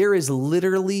 there is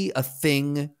literally a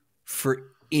thing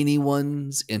for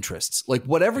anyone's interests. Like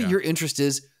whatever your interest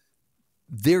is,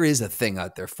 there is a thing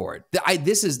out there for it.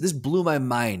 This blew my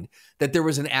mind that there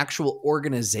was an actual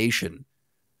organization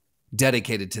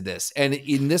dedicated to this. And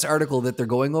in this article that they're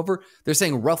going over, they're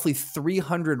saying roughly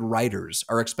 300 riders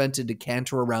are expected to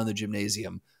canter around the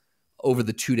gymnasium over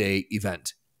the 2-day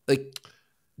event. Like,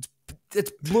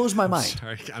 it blows my mind.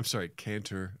 I'm sorry,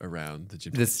 canter around the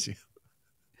gymnasium.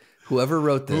 Whoever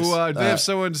wrote this. Do they have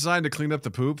someone designed to clean up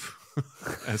the poop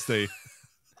as they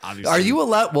obviously Are you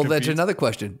allowed? Well, compete? that's another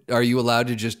question. Are you allowed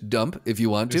to just dump if you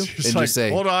want to? And just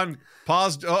say, hold on.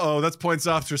 Pause. That's points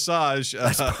off dressage.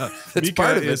 That's Mika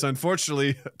part of it. is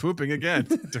unfortunately pooping again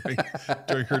during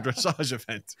her dressage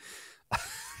event.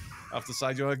 Off the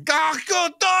side, you're like,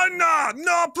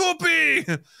 no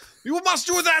pooping. You must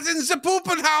do that in the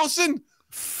Poopenhausen.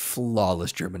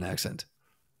 Flawless German accent.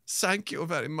 Thank you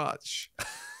very much.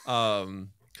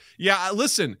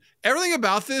 Listen, everything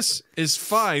about this is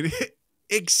fine.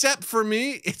 Except for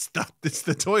me, it's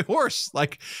the toy horse.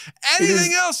 Like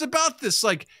anything else about this,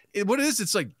 like what it is,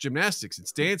 it's like gymnastics,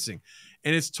 it's dancing,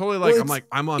 and it's totally like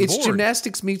I'm on board. It's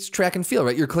gymnastics meets track and field,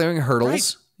 right? You're clearing hurdles.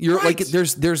 Right. You're like it's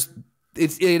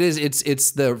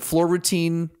the floor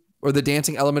routine or the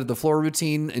dancing element of the floor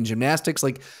routine in gymnastics.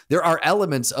 Like there are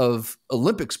elements of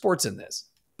Olympic sports in this,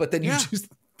 but then you just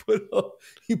put a.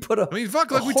 I mean, fuck,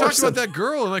 like we talked about that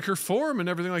girl and like her form and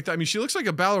everything like that. I mean, she looks like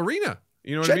a ballerina.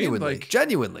 You know what I mean? Like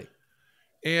genuinely.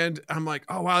 And I'm like,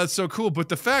 oh wow, that's so cool. But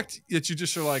the fact that you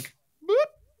just are like, boop,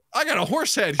 I got a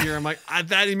horse head here. I'm like,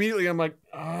 that immediately. I'm like,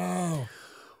 oh.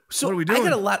 So what are we doing?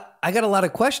 I got a lot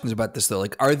of questions about this though.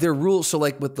 Like, are there rules? So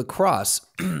like with lacrosse,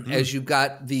 as you've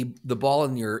got the ball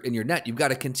in your net, you've got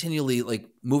to continually like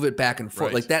move it back and forth.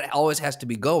 Right. Like that always has to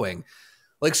be going.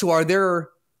 Like, so are there?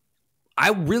 I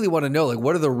really want to know. Like,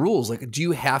 what are the rules? Like, do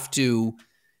you have to?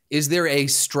 Is there a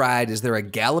stride? Is there a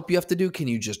gallop you have to do? Can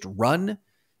you just run?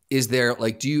 Is there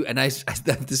like, do you, and this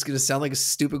is going to sound like a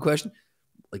stupid question.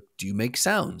 Like, do you make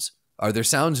sounds? Are there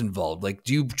sounds involved? Like,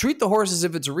 do you treat the horse as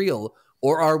if it's real?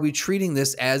 Or are we treating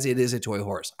this as it is a toy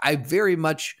horse?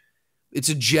 It's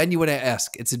a genuine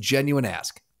ask. It's a genuine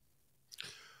ask.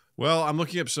 Well, I'm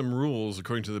looking up some rules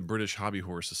according to the British Hobby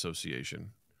Horse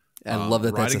Association. I love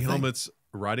that that's a thing.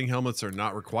 Riding helmets are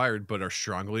not required, but are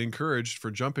strongly encouraged for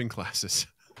jumping classes.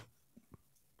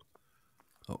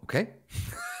 Okay.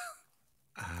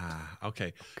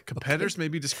 Okay. Competitors may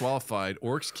be disqualified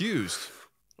or excused.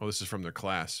 Oh, this is from their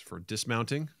class for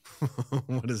dismounting.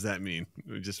 What does that mean?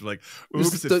 Just like,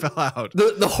 oops, it fell out.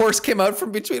 The horse came out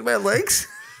from between my legs.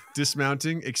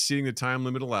 Dismounting, exceeding the time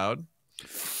limit allowed,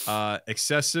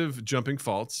 excessive jumping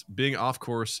faults, being off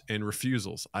course, and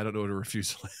refusals. I don't know what a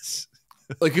refusal is.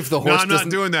 Like if the horse, no, I'm not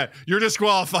doing that. You're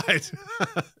disqualified.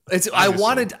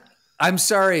 I'm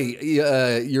sorry,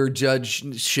 your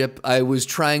judgeship. I was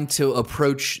trying to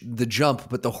approach the jump,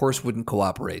 but the horse wouldn't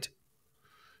cooperate.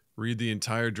 Read the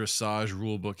entire dressage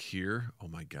rule book here. Oh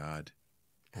my God.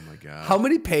 How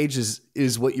many pages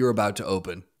is what you're about to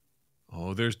open?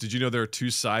 Oh, did you know there are 2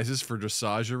 sizes for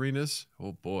dressage arenas?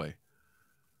 Oh boy.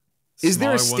 Is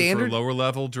there a Smaller standard one for lower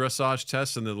level dressage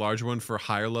tests and the larger one for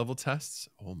higher level tests?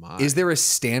 Oh my. Is there a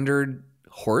standard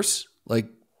horse, like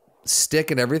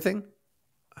stick and everything?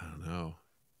 I don't know.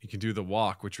 You can do the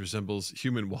walk, which resembles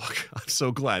human walk. I'm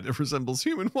so glad it resembles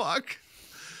human walk.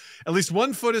 At least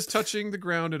 1 foot is touching the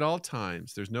ground at all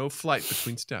times. There's no flight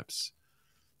between steps.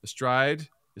 The stride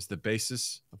is the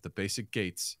basis of the basic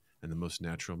gaits and the most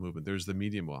natural movement. There's the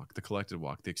medium walk, the collected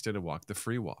walk, the extended walk, the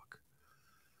free walk.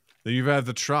 Then you've had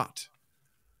the trot,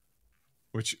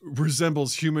 which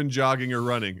resembles human jogging or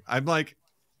running. I'm like,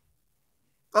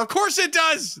 of course it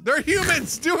does. They're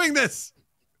humans doing this.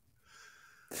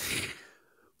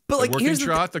 But like, the working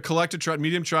trot, the collected trot,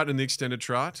 medium trot, and the extended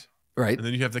trot. Right. And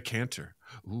then you have the canter.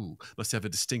 Ooh, must have a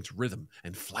distinct rhythm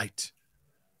and flight.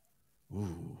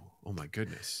 Ooh, oh my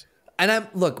goodness. And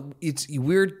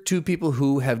we're 2 people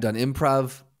who have done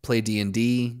improv, play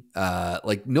D&D,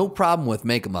 like no problem with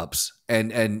make 'em ups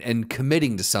and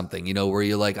committing to something, where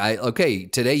you're like,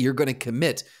 today you're going to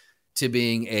commit to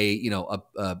being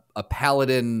a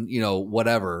paladin,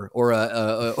 whatever, or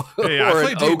or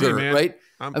an ogre, man. Right?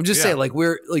 I'm just saying, like,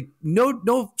 we're like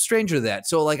no stranger to that.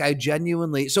 So like, I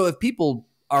genuinely, so if people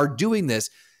are doing this,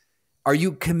 are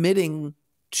you committing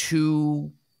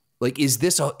to, like, is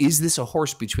this a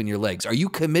horse between your legs? Are you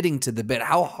committing to the bit?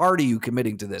 How hard are you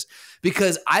committing to this?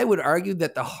 Because I would argue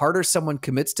that the harder someone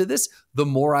commits to this, the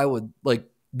more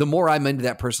I'm into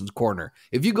that person's corner.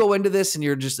 If you go into this and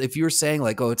if you're saying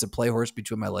like, oh, it's a play horse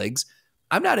between my legs,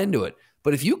 I'm not into it.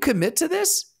 But if you commit to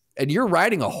this and you're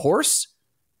riding a horse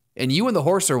and you and the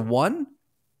horse are one,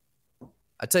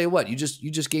 I tell you what, you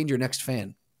just gained your next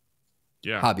fan.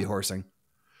 Yeah. Hobby horsing.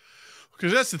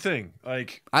 Because that's the thing.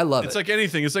 Like, I love it. It's like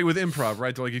anything. It's like with improv,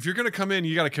 right? Like, if you're going to come in,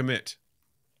 you got to commit.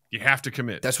 You have to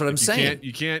commit. That's what I'm saying.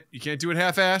 You can't do it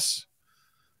half-ass.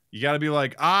 You got to be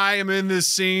like, I am in this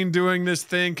scene doing this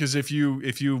thing. Because if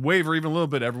you waver even a little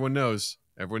bit, everyone knows.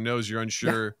 Everyone knows you're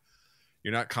unsure. Yeah.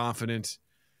 You're not confident.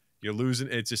 You're losing.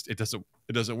 It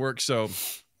doesn't work. So,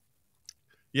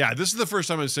 yeah, this is the first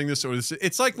time I'm saying this. So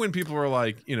it's like when people are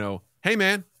like, hey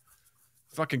man,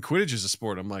 fucking Quidditch is a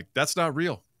sport. I'm like, that's not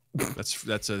real.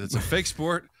 That's a fake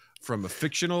sport from a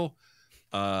fictional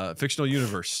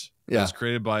universe. Yeah. That's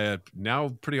created by a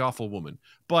now pretty awful woman.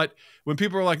 But when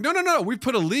people are like, no, we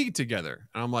put a league together.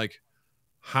 And I'm like,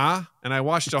 huh? And I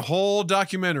watched a whole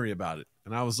documentary about it.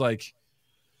 And I was like,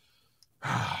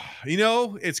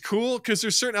 it's cool because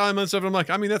there's certain elements of it. I'm like,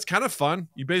 I mean, that's kind of fun.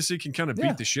 You basically can kind of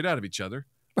beat the shit out of each other,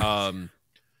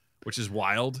 which is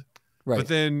wild. Right. But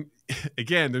then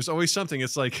again, there's always something.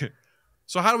 It's like,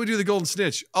 so how do we do the golden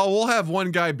snitch? Oh, we'll have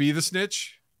one guy be the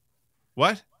snitch.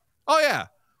 What? Oh, yeah.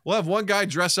 We'll have one guy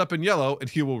dress up in yellow, and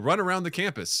he will run around the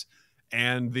campus,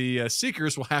 and the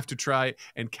seekers will have to try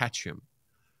and catch him.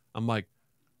 I'm like,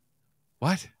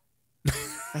 what?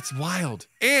 That's wild.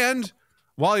 And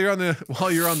while you're on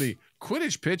the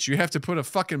Quidditch pitch, you have to put a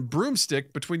fucking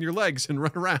broomstick between your legs and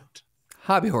run around.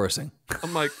 Hobby horsing.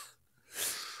 I'm like,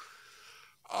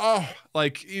 oh,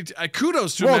 like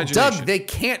kudos to imagination. Doug, they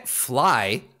can't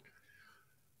fly.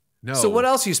 No. So what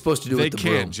else are you supposed to do with the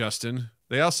broom? They can't, Justin.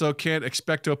 They also can't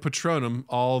expecto patronum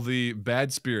all the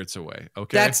bad spirits away.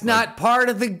 Okay, that's not part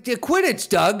of the Quidditch,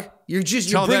 Doug. You're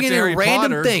bringing in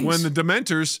random Potter things. When the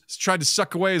Dementors tried to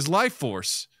suck away his life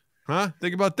force, huh?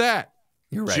 Think about that.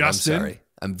 You're right. Justin. I'm sorry.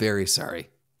 I'm very sorry.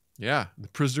 Yeah, the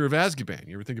Prisoner of Azkaban.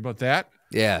 You ever think about that?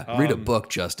 Yeah, read a book,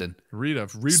 Justin. Read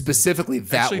specifically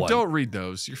that actually, one. Don't read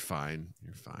those. You're fine.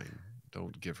 You're fine.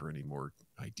 Don't give her any more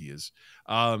ideas.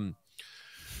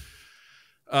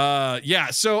 Yeah,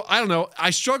 so I don't know. I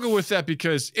struggle with that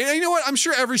because, and you know what? I'm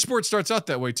sure every sport starts out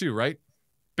that way too, right?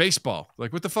 Baseball.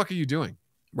 Like, what the fuck are you doing?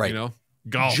 Right. You know,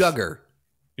 golf. Jugger.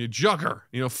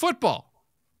 You know, football.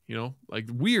 You know, like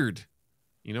weird.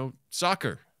 You know,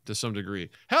 soccer to some degree.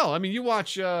 Hell, I mean, you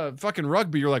watch fucking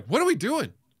rugby. You're like, what are we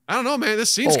doing? I don't know, man.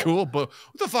 This seems cool, but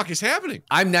what the fuck is happening?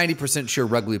 I'm 90% sure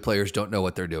rugby players don't know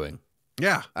what they're doing.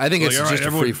 Yeah. I think it's just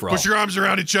a free-for-all. Put your arms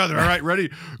around each other. All right, ready?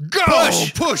 Go!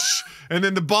 Push! And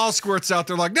then the ball squirts out.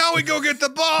 They're like, now we go get the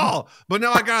ball. But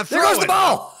now I got to throw it. There goes the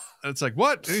ball! And it's like,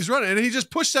 what? And he's running. And he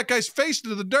just pushed that guy's face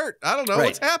into the dirt. I don't know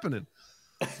what's happening.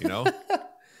 You know?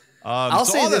 I'll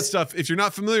say all this. that stuff, if you're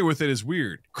not familiar with it, is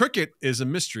weird. Cricket is a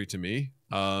mystery to me.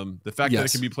 The fact that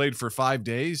it can be played for 5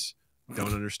 days,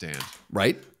 don't understand.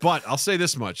 Right. But I'll say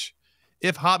this much.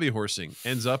 If hobby horsing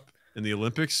ends up in the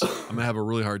Olympics, I'm going to have a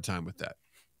really hard time with that.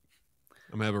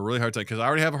 I'm going to have a really hard time because I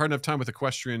already have a hard enough time with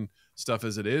equestrian stuff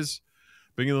as it is.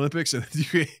 Being in the Olympics, and then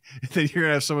you're going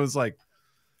to have someone that's like,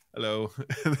 hello.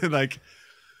 And then like,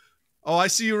 oh, I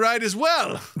see you ride as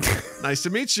well. Nice to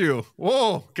meet you.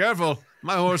 Whoa, careful.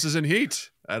 My horse is in heat.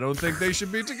 I don't think they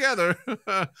should be together.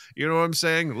 You know what I'm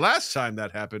saying? Last time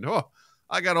that happened,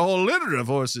 I got a whole litter of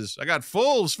horses. I got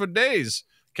foals for days.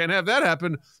 Can't have that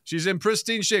happen. She's in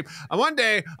pristine shape. And one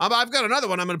day, I've got another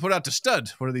one I'm going to put out to stud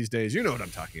one of these days. You know what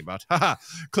I'm talking about.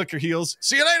 Click your heels.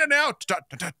 See you later now.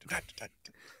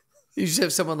 You just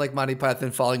have someone like Monty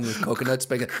Python falling with coconuts.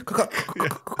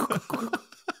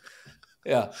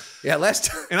 Yeah. Last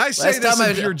time, and I say this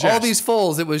in pure jest. All these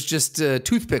foals, it was just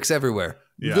toothpicks everywhere.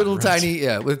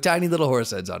 Yeah, with tiny little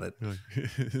horse heads on it.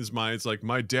 It's like,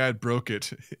 my dad broke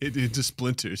it into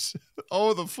splinters.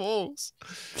 Oh, the foals.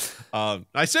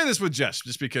 I say this with jest,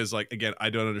 just because, like, again, I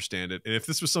don't understand it. And if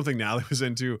this was something Nally was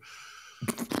into,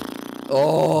 that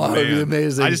would be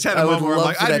amazing. I just had a moment where I'm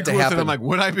like, I'd be cool with it. I'm like,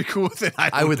 would I be cool with it?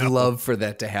 I would love for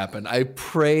that to happen. I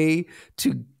pray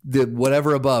to the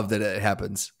whatever above that it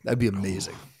happens. That'd be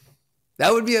amazing.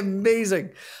 That would be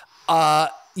amazing.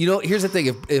 You know, here's the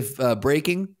thing. If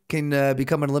breaking can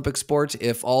become an Olympic sport,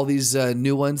 if all these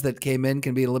new ones that came in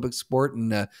can be an Olympic sport,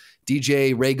 and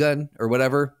DJ Raygun or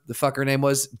whatever the fuck her name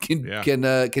was can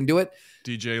do it.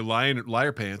 DJ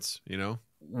Liar Pants, you know.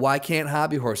 Why can't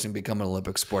hobby horsing become an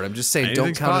Olympic sport? I'm just saying,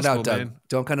 anything's don't count possible, it out, Doug. man.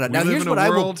 Don't count it out. Now, here's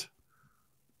what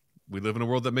we live in a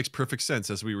world that makes perfect sense,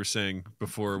 as we were saying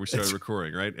before we started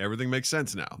recording, right? Everything makes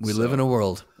sense now. We live in a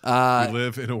world. We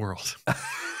live in a world.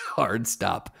 Hard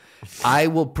stop. I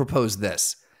will propose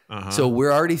this. So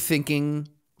we're already thinking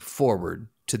forward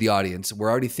to the audience. We're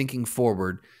already thinking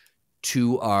forward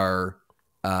to our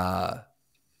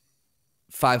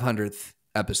 500th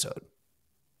episode.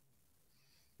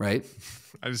 Right?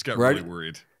 I just got really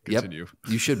worried. Continue. Yep,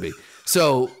 you should be.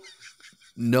 So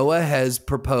Noah has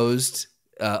proposed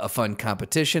a fun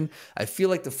competition. I feel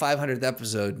like the 500th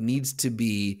episode needs to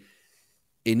be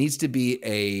an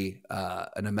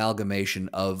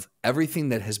amalgamation of everything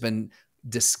that has been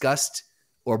discussed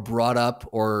or brought up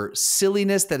or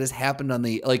silliness that has happened on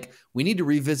the, like, we need to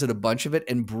revisit a bunch of it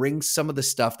and bring some of the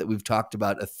stuff that we've talked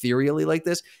about ethereally like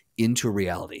this into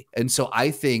reality. And so I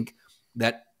think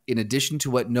that in addition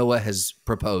to what Noah has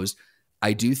proposed,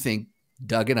 I do think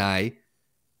Doug and I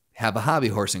have a hobby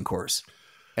horsing course.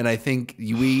 And I think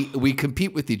we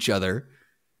compete with each other.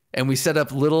 And we set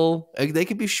up little, they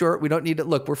could be short. We don't need to,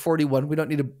 look, we're 41. We don't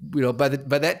need to, you know, by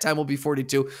that time we'll be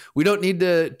 42. We don't need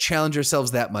to challenge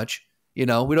ourselves that much. You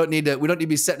know, we don't need to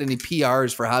be setting any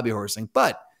PRs for hobby horsing,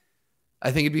 but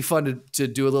I think it'd be fun to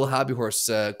do a little hobby horse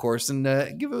course and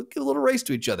give a little race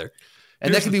to each other.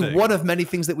 And that could be one of many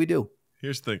things that we do.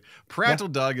 Here's the thing. Prattle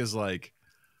Doug is like,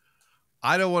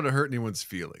 I don't want to hurt anyone's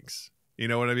feelings. You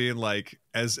know what I mean? Like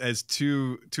as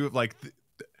two like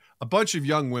a bunch of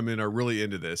young women are really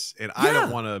into this, and I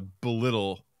don't want to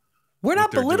belittle. We're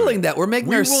not belittling that. We're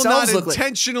making ourselves look like. We will not look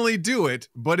intentionally do it,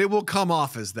 but it will come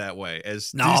off as that way.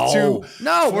 As these two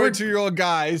 42-year-old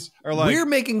guys are like, we're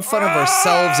making fun of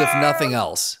ourselves, if nothing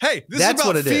else. Hey, this is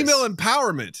about female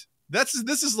empowerment. This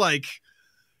is like,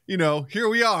 you know, here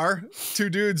we are, two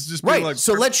dudes just being like.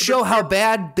 So let's show how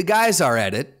bad the guys are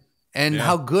at it, and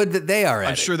how good that they are at it.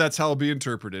 I'm sure that's how it'll be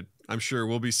interpreted. I'm sure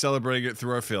we'll be celebrating it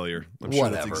through our failure. I'm Whatever. Sure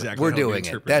that's exactly we're doing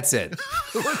it. That's it.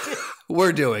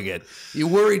 We're doing it. You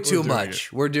worry too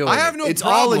much. We're doing it. I have no it's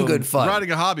problem all in good fun.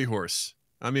 Riding a hobby horse.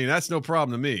 I mean, that's no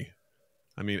problem to me.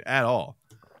 I mean, at all.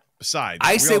 Besides,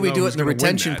 I say we do it in the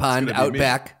retention pond out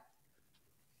back.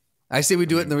 I say we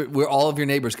do it in where all of your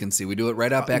neighbors can see. We do it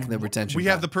right out back in the retention pond. We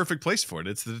have the perfect place for it.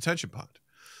 It's the detention pond.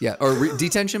 Yeah. Or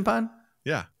detention pond?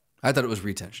 Yeah. I thought it was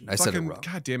retention. I said it wrong.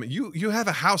 God damn it. You have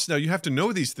a house now. You have to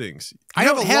know these things. I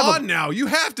have a lawn now. You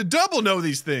have to double know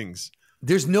these things.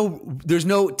 There's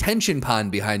no tension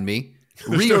pond behind me.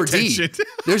 Re or D. tension.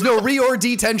 There's no re or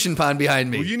D tension pond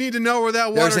behind me. Well, you need to know where that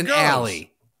water There's an goes.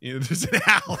 alley. There's an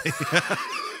alley.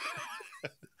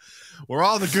 Where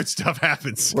all the good stuff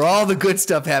happens. Where all the good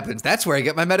stuff happens. That's where I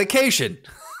get my medication.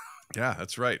 Yeah,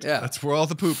 that's right. Yeah. That's where all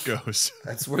the poop goes.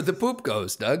 That's where the poop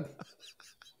goes, Doug.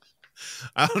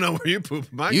 I don't know where you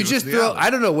poop. Mine You goes just to the throw, alley. I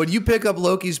don't know, when you pick up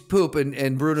Loki's poop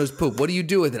and Bruno's poop, what do you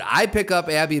do with it? I pick up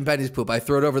Abby and Benny's poop. I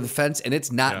throw it over the fence and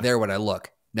it's not there when I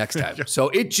look next time. So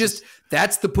it just,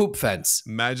 that's the poop fence.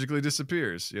 Magically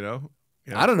disappears, Yeah.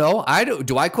 I don't know.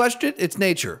 Do I question it? It's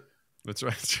nature. That's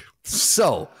right.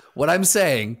 So what I'm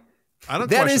saying, I don't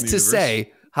that question is the to universe.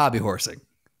 say hobby horsing.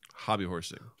 Hobby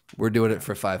horsing. We're doing it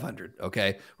for 500.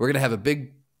 Okay. We're going to have a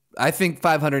big, I think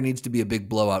 500 needs to be a big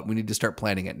blowout. We need to start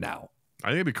planning it now. I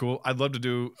think it'd be cool. I'd love to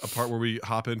do a part where we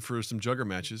hop in for some jugger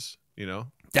matches,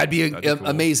 That'd be cool.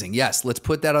 amazing. Yes. Let's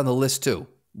put that on the list too.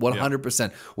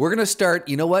 100%. We're going to start,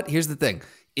 you know what? Here's the thing.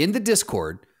 In the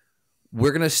Discord,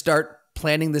 we're going to start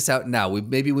planning this out now.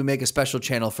 Maybe we make a special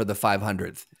channel for the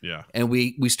 500th. Yeah. And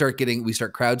we start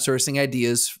crowdsourcing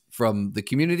ideas from the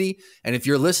community. And if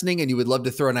you're listening and you would love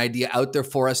to throw an idea out there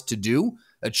for us to do,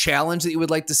 a challenge that you would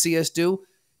like to see us do,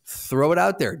 throw it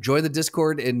out there. Join the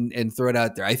Discord and throw it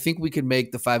out there. I think we can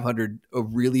make the 500 a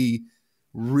really,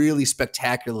 really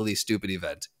spectacularly stupid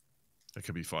event. It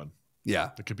could be fun. Yeah.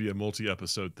 It could be a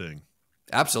multi-episode thing.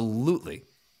 Absolutely.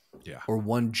 Yeah. Or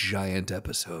one giant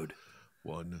episode.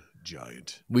 One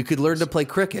giant. We could learn to play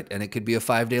cricket and it could be a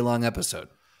 5-day long episode.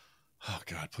 Oh,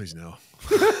 God, please no.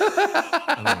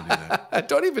 I don't want to do that.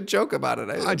 Don't even joke about it.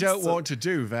 I don't want to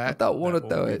do that. I don't want to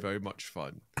do Be it. very much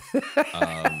fun.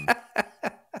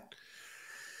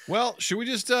 Well, should we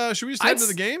just head to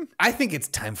the game? I think it's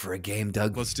time for a game,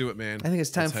 Doug. Let's do it, man. I think it's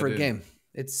time Let's for a head in. game.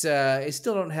 It's I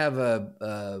still don't have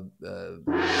a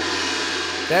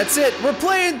That's it. We're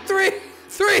playing 3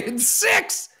 and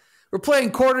 6. We're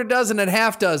playing quarter dozen and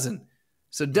half dozen.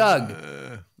 So Doug,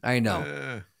 I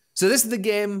know. So this is the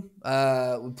game.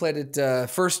 We played it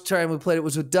first time we played it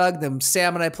was with Doug. Then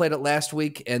Sam and I played it last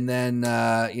week, and then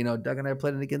Doug and I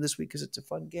played it again this week because it's a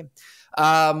fun game.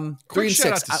 3 Quick and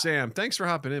shout 6. out to Sam. Thanks for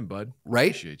hopping in, bud.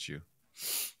 Right? Appreciate you.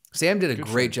 Sam did a Good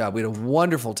great friend. job. We had a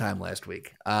wonderful time last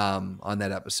week on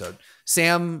that episode.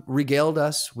 Sam regaled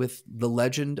us with the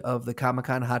legend of the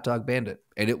Comic-Con hot dog bandit,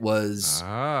 and it was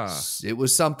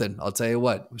something. I'll tell you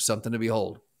what, it was something to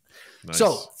behold. Nice.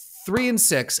 So 3 and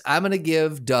 6, I'm going to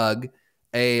give Doug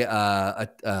a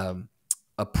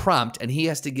prompt, and he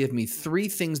has to give me 3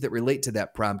 things that relate to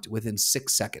that prompt within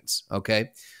 6 seconds. Okay.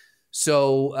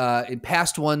 So in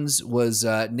past ones was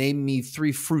name me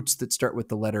 3 fruits that start with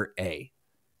the letter A.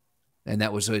 And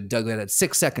that was Doug had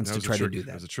 6 seconds to try to do that.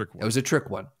 That was a trick one. It was a trick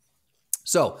one.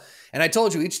 So, and I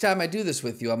told you each time I do this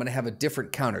with you, I'm going to have a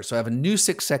different counter. So I have a new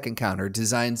 6-second counter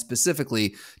designed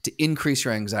specifically to increase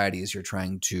your anxiety as you're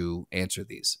trying to answer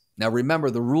these. Now,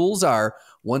 remember, the rules are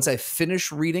once I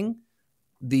finish reading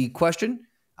the question,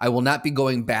 I will not be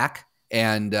going back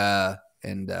and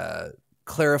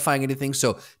clarifying anything.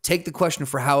 So take the question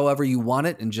for however you want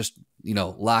it and just,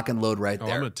 lock and load right there.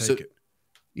 I'm going to take it.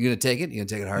 You're going to take it? You're going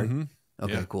to take it hard? Mm-hmm.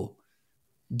 Okay, Yeah. cool.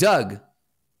 Doug,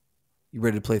 you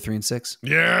ready to play 3 and 6?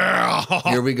 Yeah.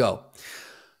 Here we go.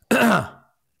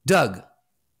 Doug,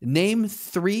 name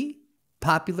 3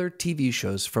 popular TV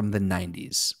shows from the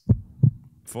 90s.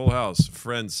 Full House,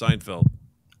 Friends, Seinfeld.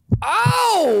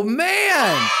 Oh,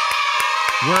 man.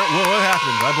 What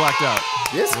happened? I blacked out.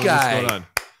 This What's guy. going on?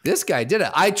 This guy did it.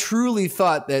 I truly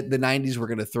thought that the 90s were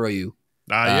going to throw you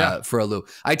Yeah. for a loop.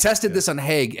 I tested this on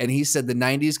Haig, and he said the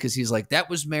 90s because he's like, that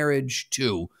was Marriage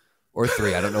 2 or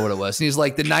 3. I don't know what it was. And he's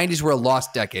like, the 90s were a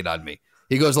lost decade on me.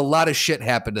 He goes, a lot of shit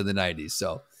happened in the 90s.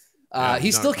 So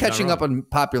he's still catching up on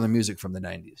popular music from the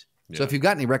 90s. So Yeah. if you've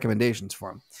got any recommendations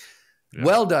for him. Yeah.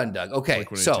 Well done, Doug. Okay,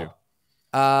 so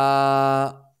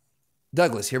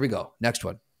Douglas, here we go. Next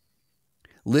one.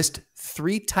 List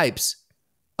 3 types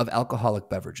of alcoholic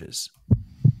beverages.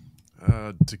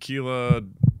 Tequila,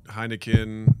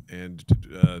 Heineken, and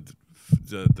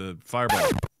the Fireball.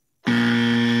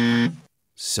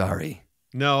 Sorry.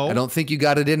 No. I don't think you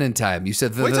got it in time. You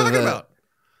said What are you talking about?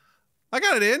 I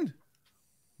got it in.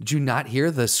 Did you not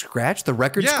hear the scratch, the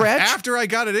record Yeah, scratch? after I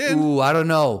got it in. Ooh, I don't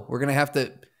know. We're going to have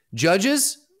to.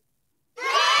 Judges?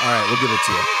 All right, we'll give it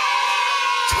to you.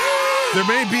 There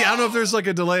may be, I don't know if there's like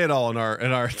a delay at all in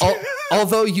our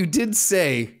Although you did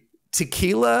say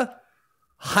tequila,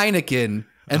 Heineken,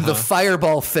 and the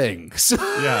Fireball thing. So,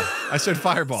 Yeah, I said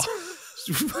Fireball.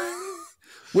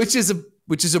 which is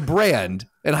a brand,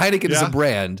 and Heineken is a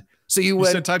brand. So you You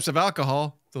went said types of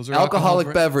alcohol. Those are alcoholic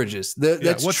alcohol, beverages.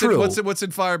 That's what's true. what's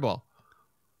in Fireball?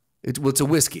 It's a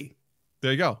whiskey.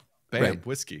 There you go. Bam, Right.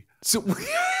 whiskey. So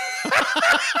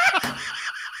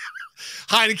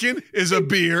Heineken is a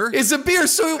beer. it's a beer.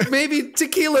 So maybe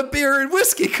tequila, beer, and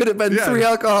whiskey could have been 3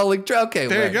 alcoholic. Okay,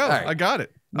 there you go. Right. I got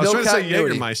it. I was No trying to say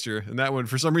continuity. Jägermeister, and that one,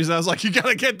 for some reason, I was like, you got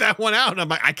to get that one out. And I'm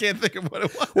like, I can't think of what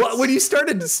it was. Well, when you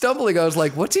started stumbling, I was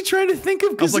like, what's he trying to think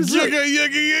of? I was like,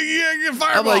 Jäger, I'm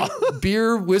Fireball. like,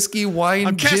 beer, whiskey, wine,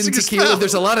 I'm gin, casting a tequila. spell.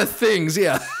 There's a lot of things.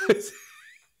 Yeah.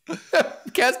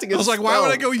 Casting a I was like, why spell.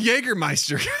 would I go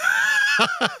Jägermeister?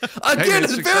 Again,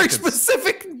 it's a 6 very seconds.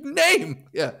 specific name.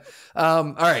 Yeah.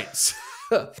 All right.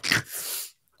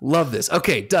 Love this.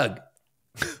 Okay, Doug.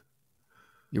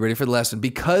 You ready for the last one?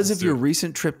 Because of your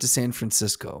recent trip to San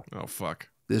Francisco, Oh, fuck.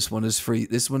 this one is free.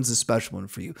 This one's a special one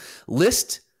for you.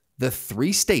 List the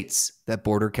 3 states that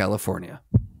border California.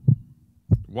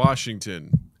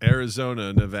 Washington,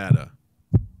 Arizona, Nevada.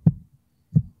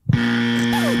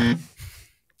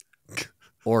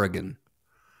 Oregon,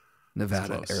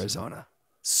 Nevada, close. Arizona.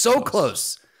 So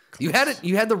close. You had it.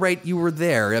 You had the right. You were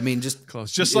there. I mean, just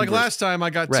Close. Just like inverse. last time, I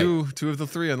got Right. two of the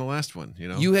 3 on the last one, you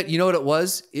know? You had. You know what it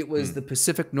was? It was the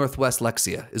Pacific Northwest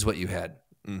Lexia is what you had.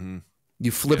 Mm-hmm.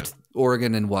 You flipped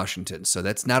Oregon and Washington, so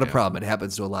that's not a problem. It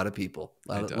happens to a lot of people.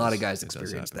 A It lot of does. guys It does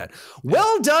experience happen. that.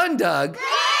 Well done, Doug.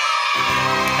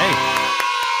 Hey,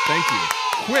 thank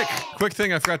you. Quick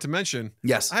thing I forgot to mention.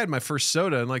 Yes. I had my first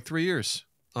soda in like 3 years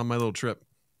on my little trip.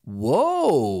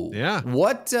 Whoa. Yeah.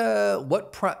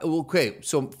 Okay,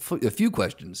 so a few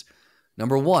questions.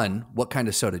 Number one, what kind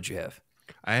of soda did you have?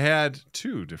 I had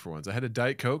 2 different ones. I had a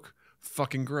Diet Coke.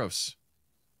 Fucking gross.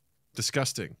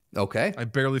 Disgusting. Okay. I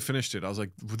barely finished it. I was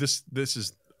like, this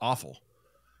is awful.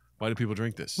 Why do people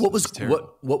drink this? What This was is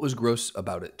terrible. what was gross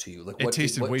about it to you? Like It what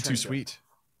tasted what way too turned you- sweet.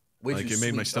 Way Like too it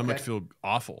made my sweet. stomach Okay. feel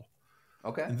awful.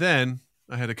 Okay. And then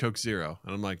I had a Coke Zero,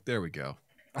 and I'm like, there we go.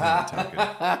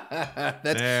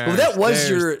 That was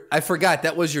your. I forgot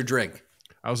that was your drink.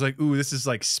 I was like, ooh, this is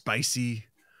like spicy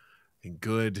and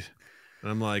good.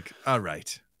 And I'm like, all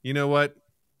right, you know what?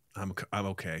 I'm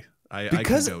okay. I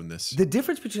Because condone this. the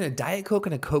difference between a Diet Coke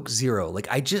and a Coke Zero, like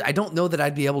I don't know that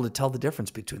I'd be able to tell the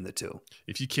difference between the two.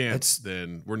 If you can't, That's-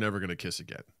 then we're never gonna kiss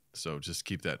again. So just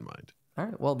keep that in mind. All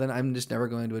right. Well, then I'm just never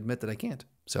going to admit that I can't.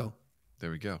 So,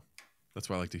 There we go. That's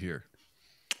what I like to hear.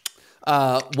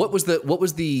 what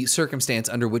was the circumstance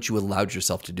under which you allowed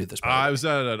yourself to do this? by the I way? was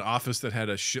at an office that had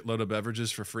a shitload of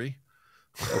beverages for free.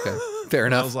 Okay. Fair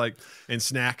And I enough. was like, and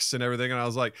snacks and everything. And I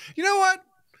was like, you know what?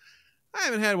 I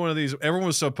haven't had one of these. Everyone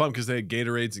was so pumped because they had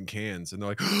Gatorades in cans. And they're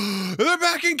like, they're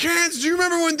back in cans. Do you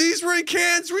remember when these were in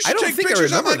cans? We should don't take think I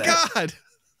pictures. Oh my remember that. God.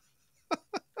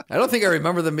 I don't think I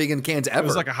remember them being in cans ever. It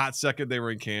was like a hot second they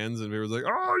were in cans. And we was like,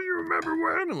 oh, you remember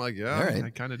when? I'm like, yeah, All right. I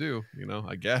kind of do. You know,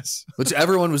 I guess. Which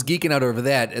everyone was geeking out over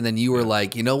that, and then you were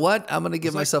like, you know what? I'm going to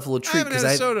give like, myself a little I treat haven't had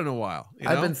because a soda in a while. You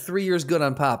I've know? been 3 years good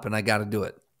on pop, and I got to do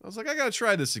it. I was like, I got to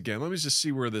try this again. Let me just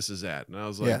see where this is at. And I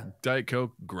was like, Yeah. Diet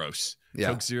Coke, gross. Yeah.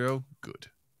 Coke Zero, good.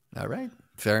 All right,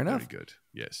 fair enough. Very good.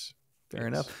 Yes. Fair Yes.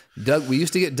 enough. Doug, we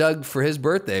used to get Doug for his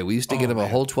birthday. We used to Oh, get him a man.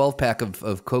 whole 12-pack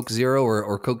of Coke Zero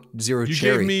or Coke Zero You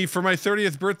Cherry. gave me, for my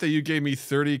 30th birthday, you gave me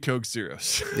 30 Coke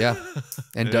Zeros. Yeah,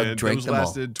 and Doug drank those them all.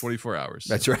 lasted 24 hours.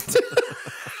 That's right.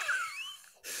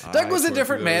 Doug was a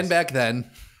different man back then.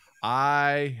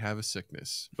 I have a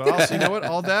sickness. But also, you know what?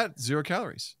 All that, 0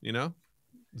 calories, you know?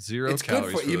 0 It's good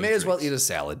calories. for you. May as well eat a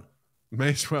salad.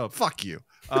 May as well. Fuck you.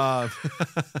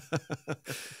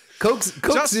 Coke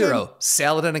Justin. Zero,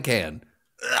 salad in a can.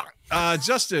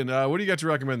 Justin, what do you got to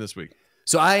recommend this week?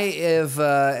 So I have,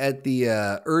 at the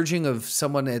urging of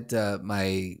someone at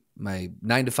my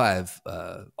 9 to 5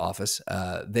 office,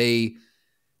 they,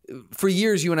 for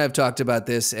years, you and I have talked about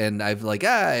this, and I've like,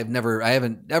 I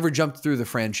haven't ever jumped through the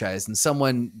franchise, and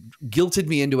someone guilted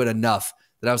me into it enough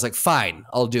that I was like, fine,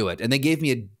 I'll do it. And they gave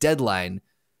me a deadline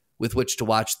with which to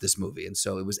watch this movie, and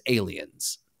so it was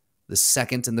Aliens, the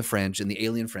second in the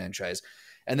Alien franchise.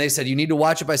 And they said, you need to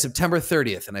watch it by September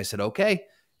 30th. And I said, okay.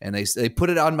 And they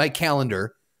put it on my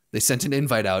calendar. They sent an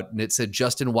invite out, and it said,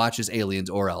 Justin watches Aliens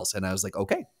or else. And I was like,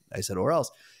 okay. I said, or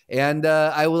else. And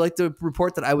I would like to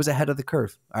report that I was ahead of the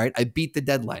curve. All right. I beat the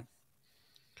deadline.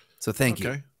 So thank you.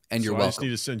 Okay. And you're I just welcome.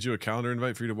 need to send you a calendar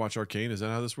invite for you to watch Arcane. Is that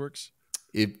how this works?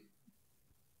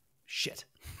 Shit.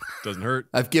 Doesn't hurt.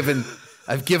 I've given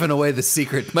away the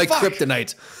secret. My Fuck.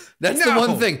 kryptonite. That's the No.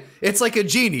 one thing. It's like a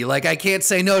genie. Like I can't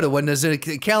say no to when there's a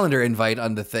calendar invite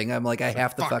on the thing. I'm like, I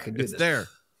have to fucking do it's this. there.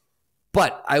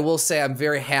 But I will say I'm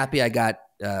very happy I got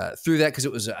through that because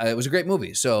it was a great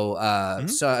movie. So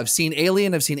so I've seen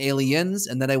Alien, I've seen Aliens,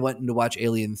 and then I went to watch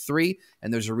Alien 3,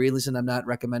 and there's a reason I'm not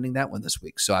recommending that one this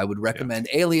week. So I would recommend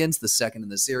Aliens, the second in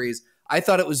the series. I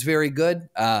thought it was very good.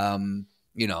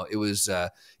 You know, it was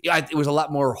it was a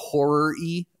lot more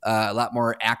horror-y, a lot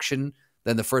more action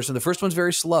than the first one. The first one's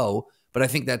very slow, but I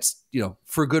think that's, you know,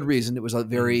 for good reason. It was a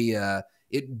very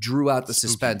it drew out the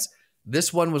suspense.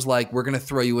 This one was like, we're gonna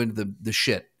throw you into the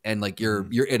shit, and like you're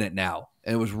in it now,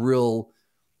 and it was real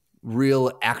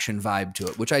action vibe to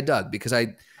it, which I dug because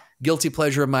guilty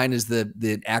pleasure of mine is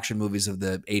the action movies of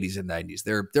the 80s and 90s.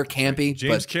 They're campy.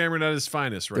 James but Cameron at his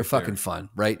finest, right? They're fucking fun,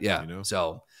 right? Yeah. You know?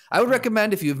 So I would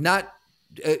recommend, if you've not,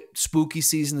 spooky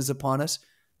season is upon us,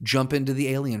 jump into the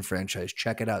Alien franchise.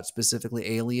 Check it out,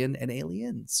 specifically Alien and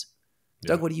Aliens.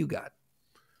 Doug, what do you got?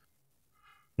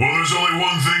 Well, there's only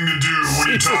one thing to do when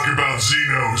you talk about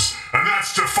Xenos, and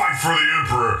that's to fight for the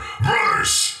Emperor.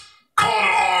 Brothers, call to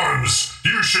arms.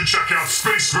 You should check out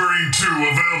Space Marine 2,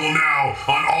 available now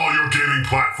on all your gaming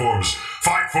platforms.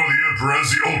 Fight for the Emperor as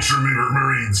the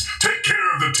Ultramarines. Take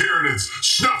care of the Tyranids,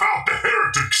 snuff out the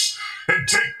heretics, and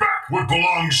take back what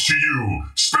belongs to you.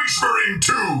 Space Marine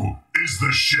 2 is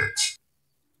the shit.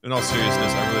 In all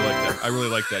seriousness, I really like that. I really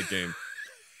like that game.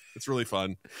 It's really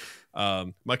fun.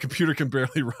 My computer can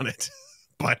barely run it,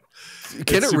 but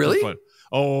can it really? Fun.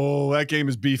 Oh, that game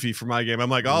is beefy for my game. I'm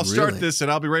like, I'll start this and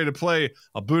I'll be ready to play.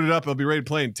 I'll boot it up. I'll be ready to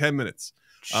play in 10 minutes.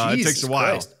 It takes a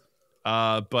while.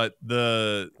 But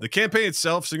the campaign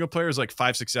itself, single player, is like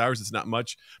 5-6 hours. It's not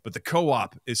much, but the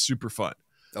co-op is super fun.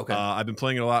 Okay. I've been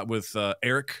playing it a lot with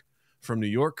Eric from New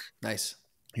York. Nice.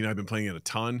 You know, I've been playing it a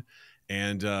ton.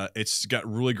 And it's got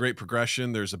really great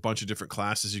progression. There's a bunch of different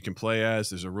classes you can play as.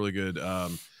 There's a really good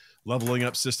leveling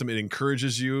up system. It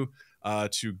encourages you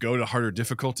to go to harder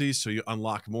difficulties, so you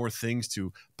unlock more things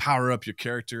to power up your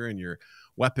character and your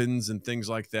weapons and things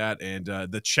like that. And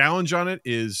the challenge on it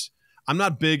is, I'm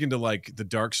not big into like the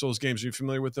Dark Souls games. Are you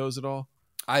familiar with those at all?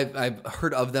 I've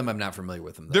heard of them. I'm not familiar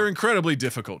with them, though. They're incredibly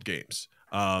difficult games.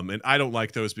 And I don't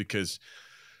like those because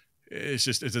it's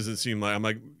just, it doesn't seem like, I'm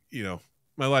like, you know,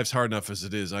 my life's hard enough as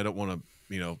it is. I don't want to,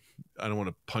 you know, I don't want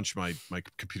to punch my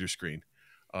computer screen.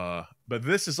 But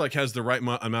this is like, has the right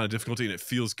amount of difficulty, and it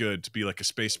feels good to be like a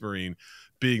Space Marine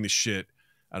beating the shit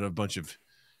out of a bunch of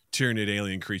Tyranid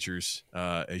alien creatures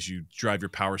as you drive your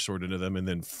power sword into them and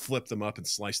then flip them up and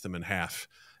slice them in half,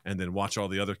 and then watch all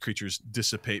the other creatures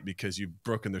dissipate because you've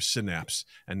broken their synapse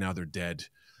and now they're dead.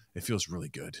 It feels really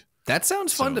good. That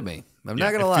sounds fun to me. I'm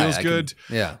not going to lie. It feels good.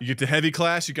 Yeah. You get the heavy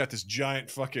class. You got this giant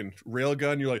fucking rail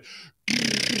gun. You're like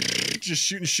just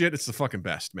shooting shit. It's the fucking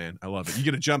best, man. I love it. You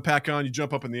get a jump pack on. You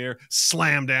jump up in the air,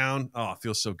 slam down. Oh, it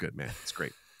feels so good, man. It's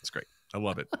great. It's great. I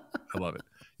love it. I love it.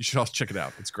 You should also check it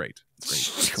out. It's great. It's great.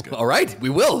 It's good. All right. We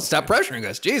will. Stop pressuring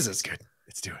us. Jesus. Good.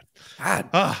 Let's do it.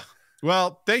 God.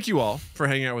 Well, thank you all for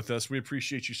hanging out with us. We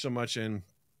appreciate you so much, and,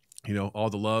 you know, all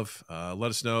the love.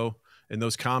 Let us know in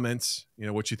those comments, you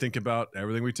know, what you think about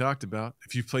everything we talked about.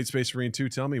 If you've played Space Marine 2,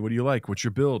 tell me, what do you like? What's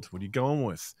your build? What are you going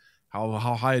with? How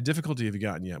high a difficulty have you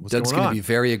gotten yet? What's Doug's going on? Going to be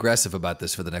very aggressive about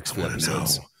this for the next few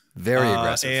episodes. Very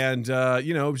aggressive. And,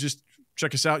 you know, just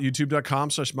check us out,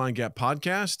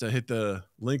 youtube.com/mindgappodcast. Hit the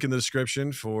link in the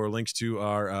description for links to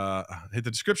our, our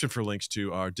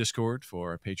Discord,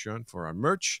 for our Patreon, for our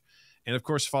merch. And, of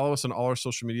course, follow us on all our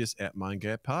social medias at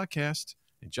MindGap Podcast.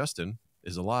 And Justin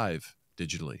is alive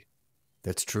digitally.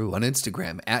 That's true. On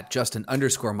Instagram, at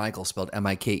Justin_Michael, spelled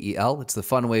Mikel. It's the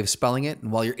fun way of spelling it.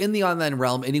 And while you're in the online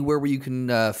realm, anywhere where you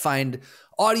can find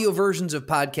audio versions of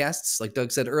podcasts, like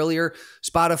Doug said earlier,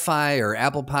 Spotify or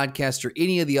Apple Podcasts or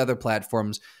any of the other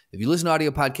platforms, if you listen to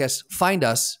audio podcasts, find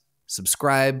us,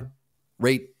 subscribe,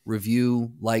 rate,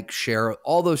 review, like, share,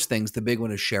 all those things. The big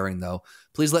one is sharing, though.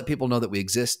 Please let people know that we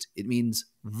exist. It means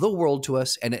the world to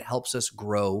us, and it helps us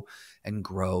grow and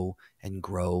grow and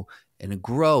grow and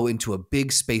grow into a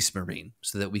big Space Marine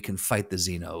so that we can fight the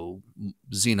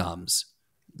Xenoms.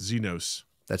 Xenos.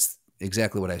 That's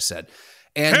exactly what I said.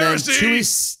 And Heresy! Then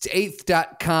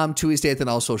 2east8th.com, 2east8th on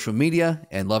all social media,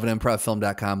 and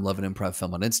loveanimprovfilm.com,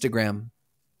 loveanimprovfilm on Instagram.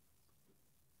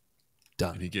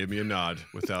 Done. And he gave me a nod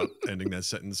without ending that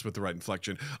sentence with the right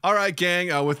inflection. All right,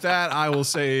 gang. With that, I will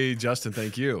say, Justin,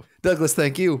 thank you. Douglas,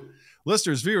 thank you.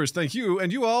 Listeners, viewers, thank you.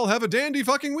 And you all have a dandy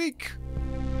fucking week.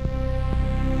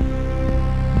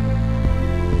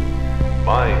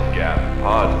 Mind Gap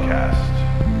Podcast.